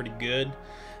weaponry. That's pretty good.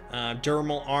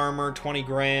 Dermal armor, 20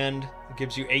 grand. It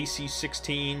gives you AC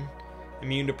 16.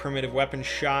 Immune to primitive weapon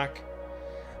shock.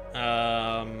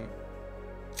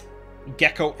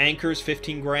 Gecko anchors,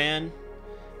 15 grand.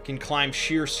 Can climb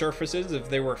sheer surfaces if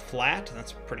they were flat.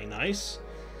 That's pretty nice.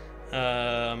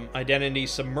 Identity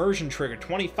submersion trigger,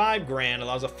 25 grand.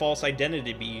 Allows a false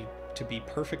identity to be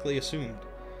perfectly assumed.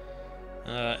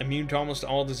 Immune to almost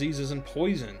all diseases and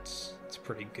poisons. That's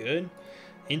pretty good.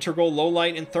 Integral low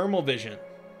light and thermal vision.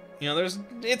 You know,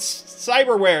 it's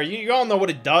cyberware. You all know what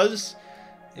it does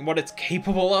and what it's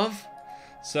capable of.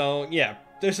 So yeah,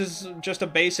 this is just a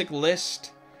basic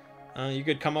list. You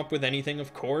could come up with anything,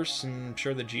 of course, and I'm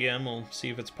sure the GM will see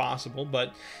if it's possible,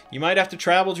 but you might have to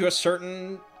travel to a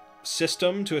certain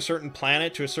system, to a certain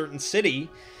planet, to a certain city,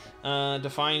 to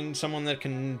find someone that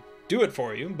can do it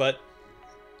for you, but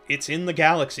it's in the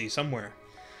galaxy somewhere.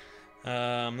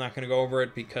 I'm not going to go over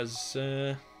it because,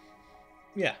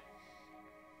 yeah.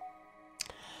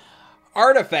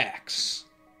 Artifacts.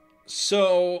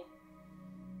 So,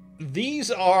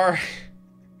 these are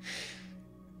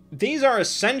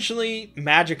essentially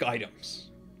magic items.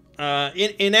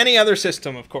 In any other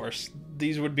system, of course,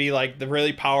 these would be like the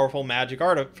really powerful magic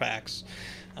artifacts.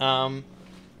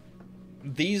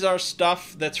 These are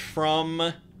stuff that's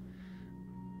from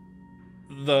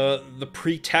the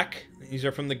pre-tech. These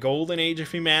are from the golden age of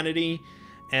humanity,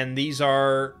 and these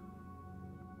are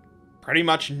pretty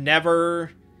much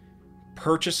never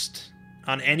purchased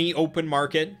on any open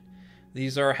market.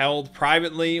 These are held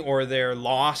privately, or they're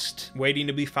lost, waiting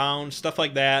to be found, stuff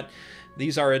like that.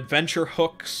 These are adventure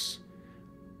hooks,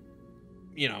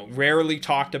 you know, rarely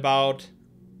talked about.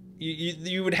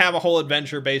 You would have a whole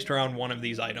adventure based around one of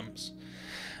these items.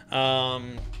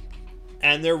 And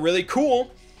they're really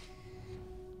cool,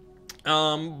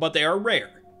 but they are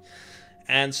rare.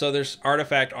 And so there's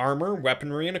artifact armor,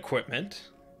 weaponry, and equipment.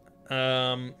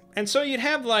 And so you'd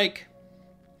have like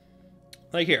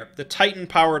here, the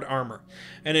Titan-powered armor.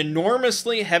 An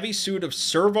enormously heavy suit of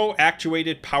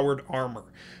servo-actuated powered armor.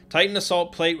 Titan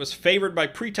Assault Plate was favored by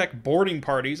pre-tech boarding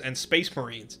parties and space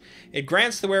marines. It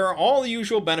grants the wearer all the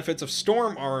usual benefits of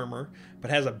storm armor,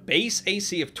 but has a base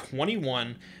AC of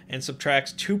 21 and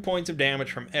subtracts 2 points of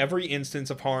damage from every instance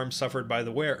of harm suffered by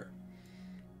the wearer.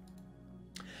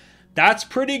 That's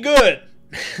pretty good!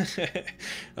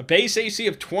 A base AC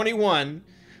of 21,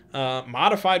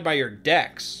 modified by your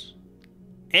dex,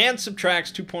 and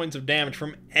subtracts 2 points of damage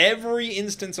from every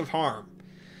instance of harm.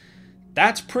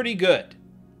 That's pretty good.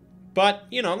 But,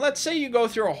 you know, let's say you go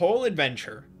through a whole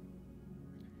adventure,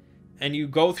 and you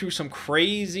go through some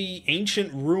crazy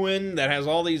ancient ruin that has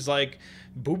all these, like,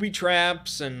 booby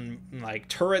traps and, like,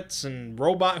 turrets and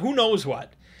robot, who knows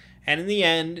what. And in the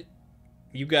end,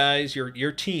 you guys,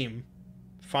 your team,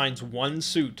 finds one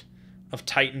suit of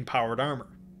Titan-powered armor.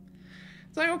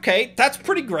 It's like, okay, that's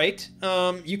pretty great.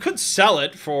 You could sell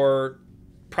it for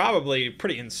probably a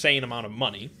pretty insane amount of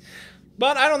money.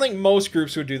 But I don't think most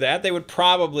groups would do that. They would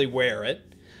probably wear it.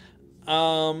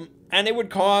 And it would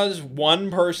cause one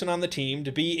person on the team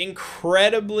to be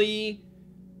incredibly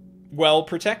well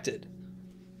protected.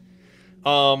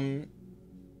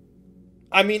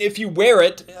 I mean, if you wear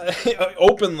it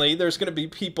openly, there's going to be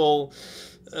people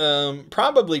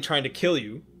probably trying to kill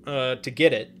you to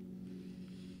get it.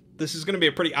 This is going to be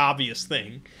a pretty obvious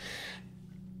thing.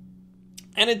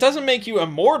 And it doesn't make you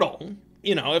immortal.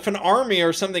 You know, if an army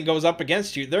or something goes up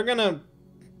against you, they're gonna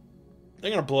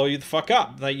blow you the fuck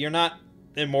up. Like, you're not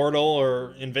immortal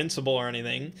or invincible or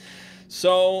anything.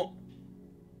 So,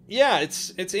 yeah,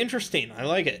 it's interesting. I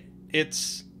like it.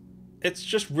 It's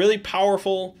just really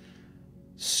powerful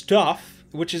stuff,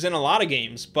 which is in a lot of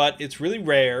games, but it's really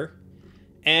rare,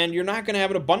 and you're not going to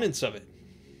have an abundance of it.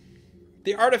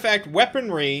 The artifact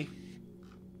weaponry,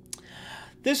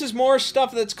 this is more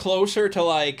stuff that's closer to,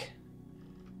 like,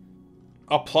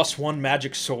 a +1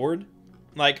 magic sword.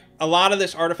 Like, a lot of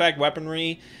this artifact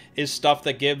weaponry is stuff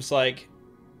that gives, like,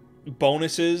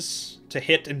 bonuses to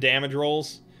hit and damage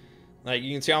rolls. Like,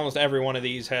 you can see almost every one of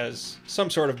these has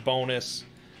some sort of bonus.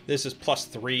 This is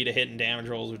 +3 to hit and damage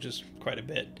rolls, which is quite a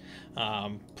bit.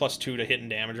 +2 to hit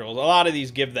and damage rolls. A lot of these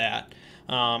give that.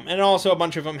 And also a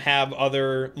bunch of them have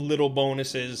other little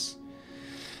bonuses.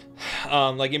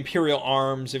 Like Imperial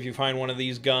Arms, if you find one of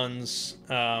these guns,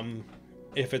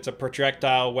 if it's a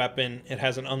projectile weapon, it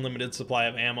has an unlimited supply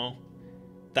of ammo.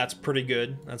 That's pretty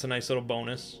good. That's a nice little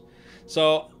bonus.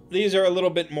 So these are a little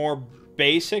bit more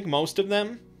basic, most of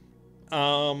them.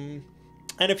 And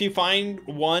if you find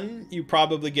one, you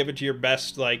probably give it to your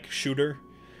best, like, shooter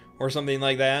or something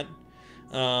like that.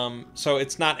 So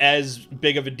it's not as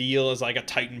big of a deal as, like, a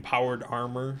Titan-powered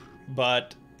armor.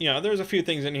 But, you know, there's a few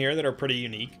things in here that are pretty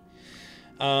unique.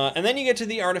 And then you get to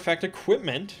the artifact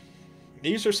equipment.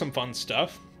 These are some fun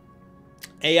stuff.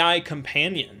 AI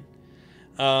Companion.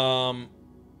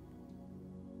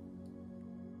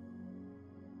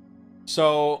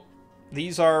 So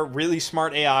these are really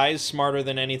smart AIs, smarter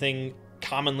than anything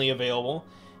commonly available,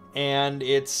 and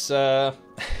it's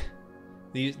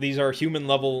these are human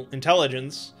level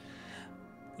intelligence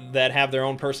that have their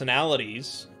own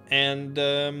personalities, and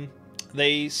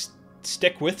they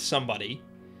stick with somebody,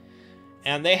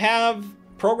 and they have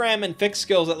program and fix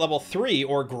skills at level 3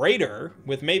 or greater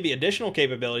with maybe additional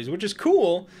capabilities, which is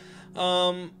cool,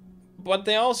 but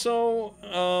they also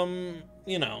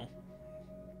you know,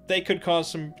 they could cause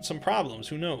some problems.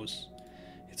 Who knows?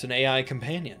 It's an AI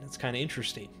companion. It's kind of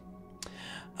interesting.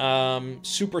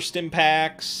 Super stim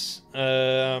packs.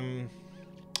 A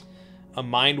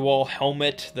mind wall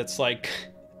helmet that's like...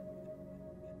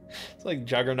 It's like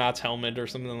Juggernaut's helmet or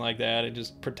something like that. It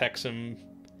just protects him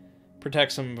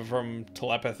from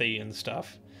telepathy and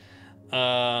stuff.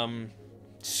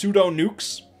 Pseudo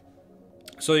nukes.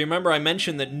 So you remember I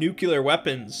mentioned that nuclear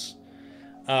weapons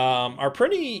are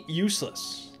pretty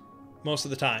useless most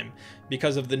of the time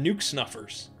because of the nuke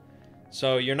snuffers.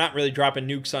 So you're not really dropping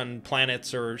nukes on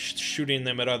planets or shooting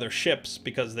them at other ships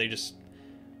because they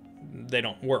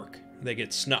don't work. They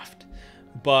get snuffed.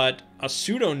 But a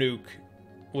pseudo nuke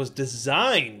was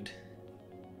designed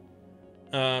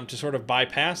to sort of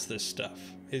bypass this stuff.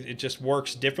 It just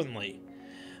works differently.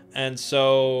 And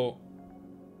so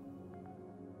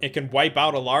it can wipe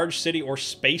out a large city or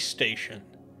space station.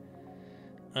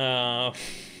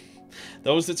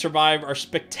 Those that survive are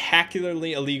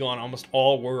spectacularly illegal on almost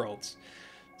all worlds.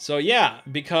 So yeah,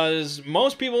 because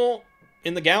most people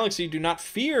in the galaxy do not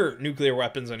fear nuclear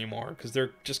weapons anymore because they're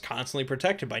just constantly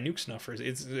protected by nuke snuffers.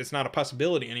 It's not a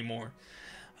possibility anymore.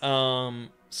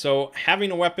 So having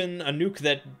a weapon, a nuke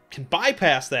that can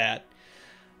bypass that,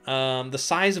 the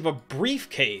size of a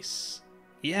briefcase,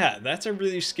 yeah, that's a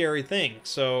really scary thing.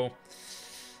 So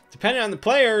depending on the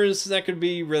players, that could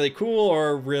be really cool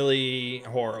or really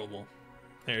horrible.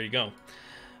 There you go.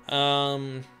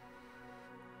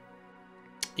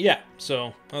 Yeah,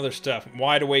 so other stuff.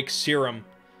 Wide awake serum.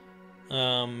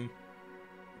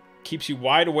 Keeps you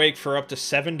wide awake for up to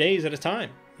 7 days at a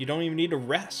time. You don't even need to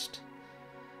rest.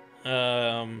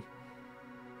 Nice.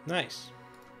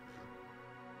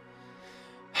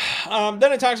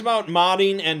 Then it talks about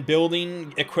modding and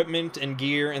building equipment and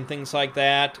gear and things like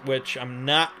that, which I'm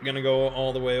not going to go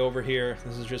all the way over here.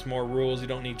 This is just more rules you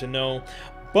don't need to know.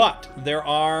 But there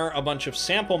are a bunch of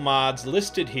sample mods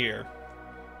listed here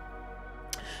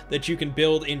that you can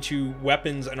build into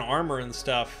weapons and armor and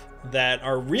stuff that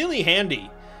are really handy.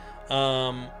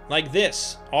 Like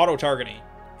this, auto-targeting.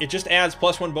 It just adds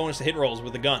 +1 bonus to hit rolls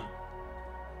with a gun.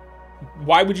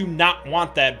 Why would you not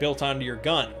want that built onto your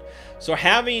gun? So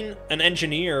having an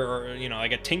engineer or, you know,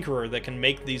 like a tinkerer that can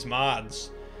make these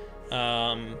mods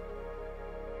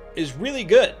is really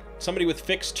good. Somebody with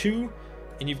Fix 2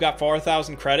 and you've got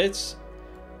 4,000 credits,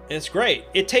 it's great.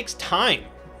 It takes time.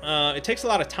 It takes a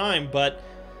lot of time, but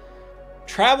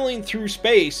traveling through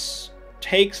space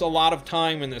takes a lot of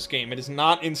time in this game. It is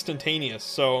not instantaneous.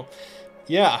 So,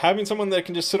 yeah, having someone that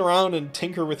can just sit around and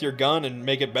tinker with your gun and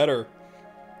make it better,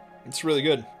 it's really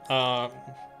good.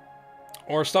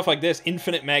 Or stuff like this,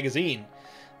 infinite magazine,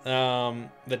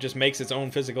 that just makes its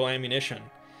own physical ammunition.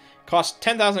 Costs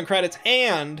 10,000 credits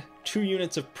and 2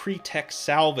 units of pre-tech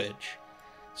salvage.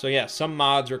 So yeah, some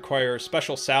mods require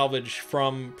special salvage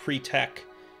from pre-tech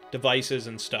devices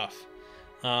and stuff.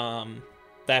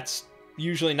 That's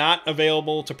usually not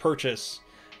available to purchase,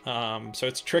 so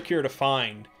it's trickier to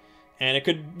find. And it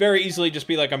could very easily just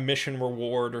be like a mission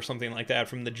reward or something like that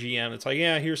from the GM. It's like,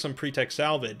 yeah, here's some pre-tech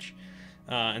salvage.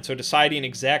 And so deciding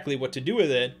exactly what to do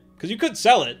with it, because you could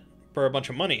sell it for a bunch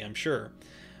of money, I'm sure.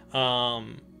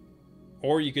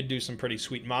 Or you could do some pretty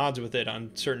sweet mods with it on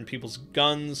certain people's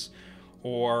guns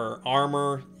or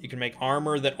armor. You can make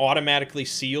armor that automatically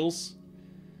seals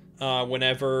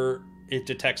whenever it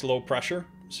detects low pressure,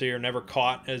 so you're never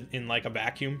caught in like a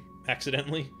vacuum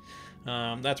accidentally.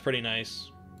 That's pretty nice.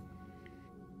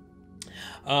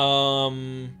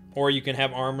 Or you can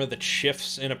have armor that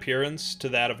shifts in appearance to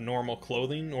that of normal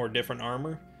clothing or different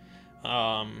armor.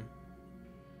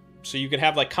 So you could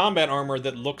have like combat armor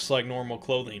that looks like normal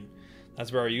clothing. That's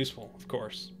very useful, of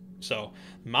course. So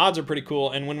mods are pretty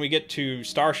cool, and when we get to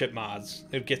starship mods,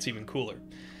 it gets even cooler.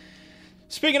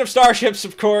 Speaking of starships,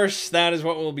 of course, that is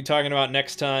what we'll be talking about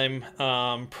next time.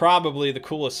 Probably the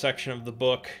coolest section of the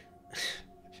book.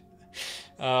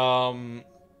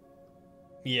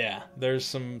 Yeah, there's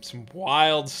some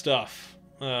wild stuff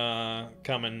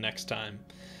coming next time.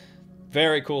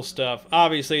 Very cool stuff.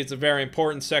 Obviously, it's a very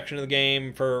important section of the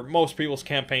game. For most people's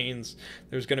campaigns,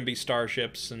 there's going to be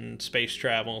starships and space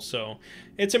travel, so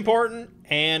it's important,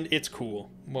 and it's cool.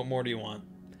 What more do you want?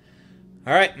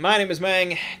 Alright, my name is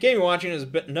Mang. Game you're watching is...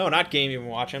 No, not game you've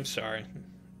been watching. I'm sorry.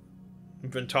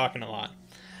 I've been talking a lot.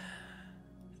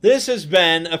 This has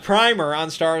been a primer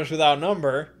on Stars Without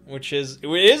Number, which is... It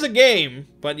is a game,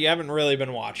 but you haven't really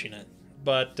been watching it.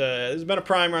 But this has been a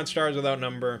primer on Stars Without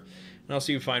Number, and I'll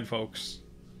see you fine folks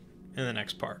in the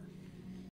next part.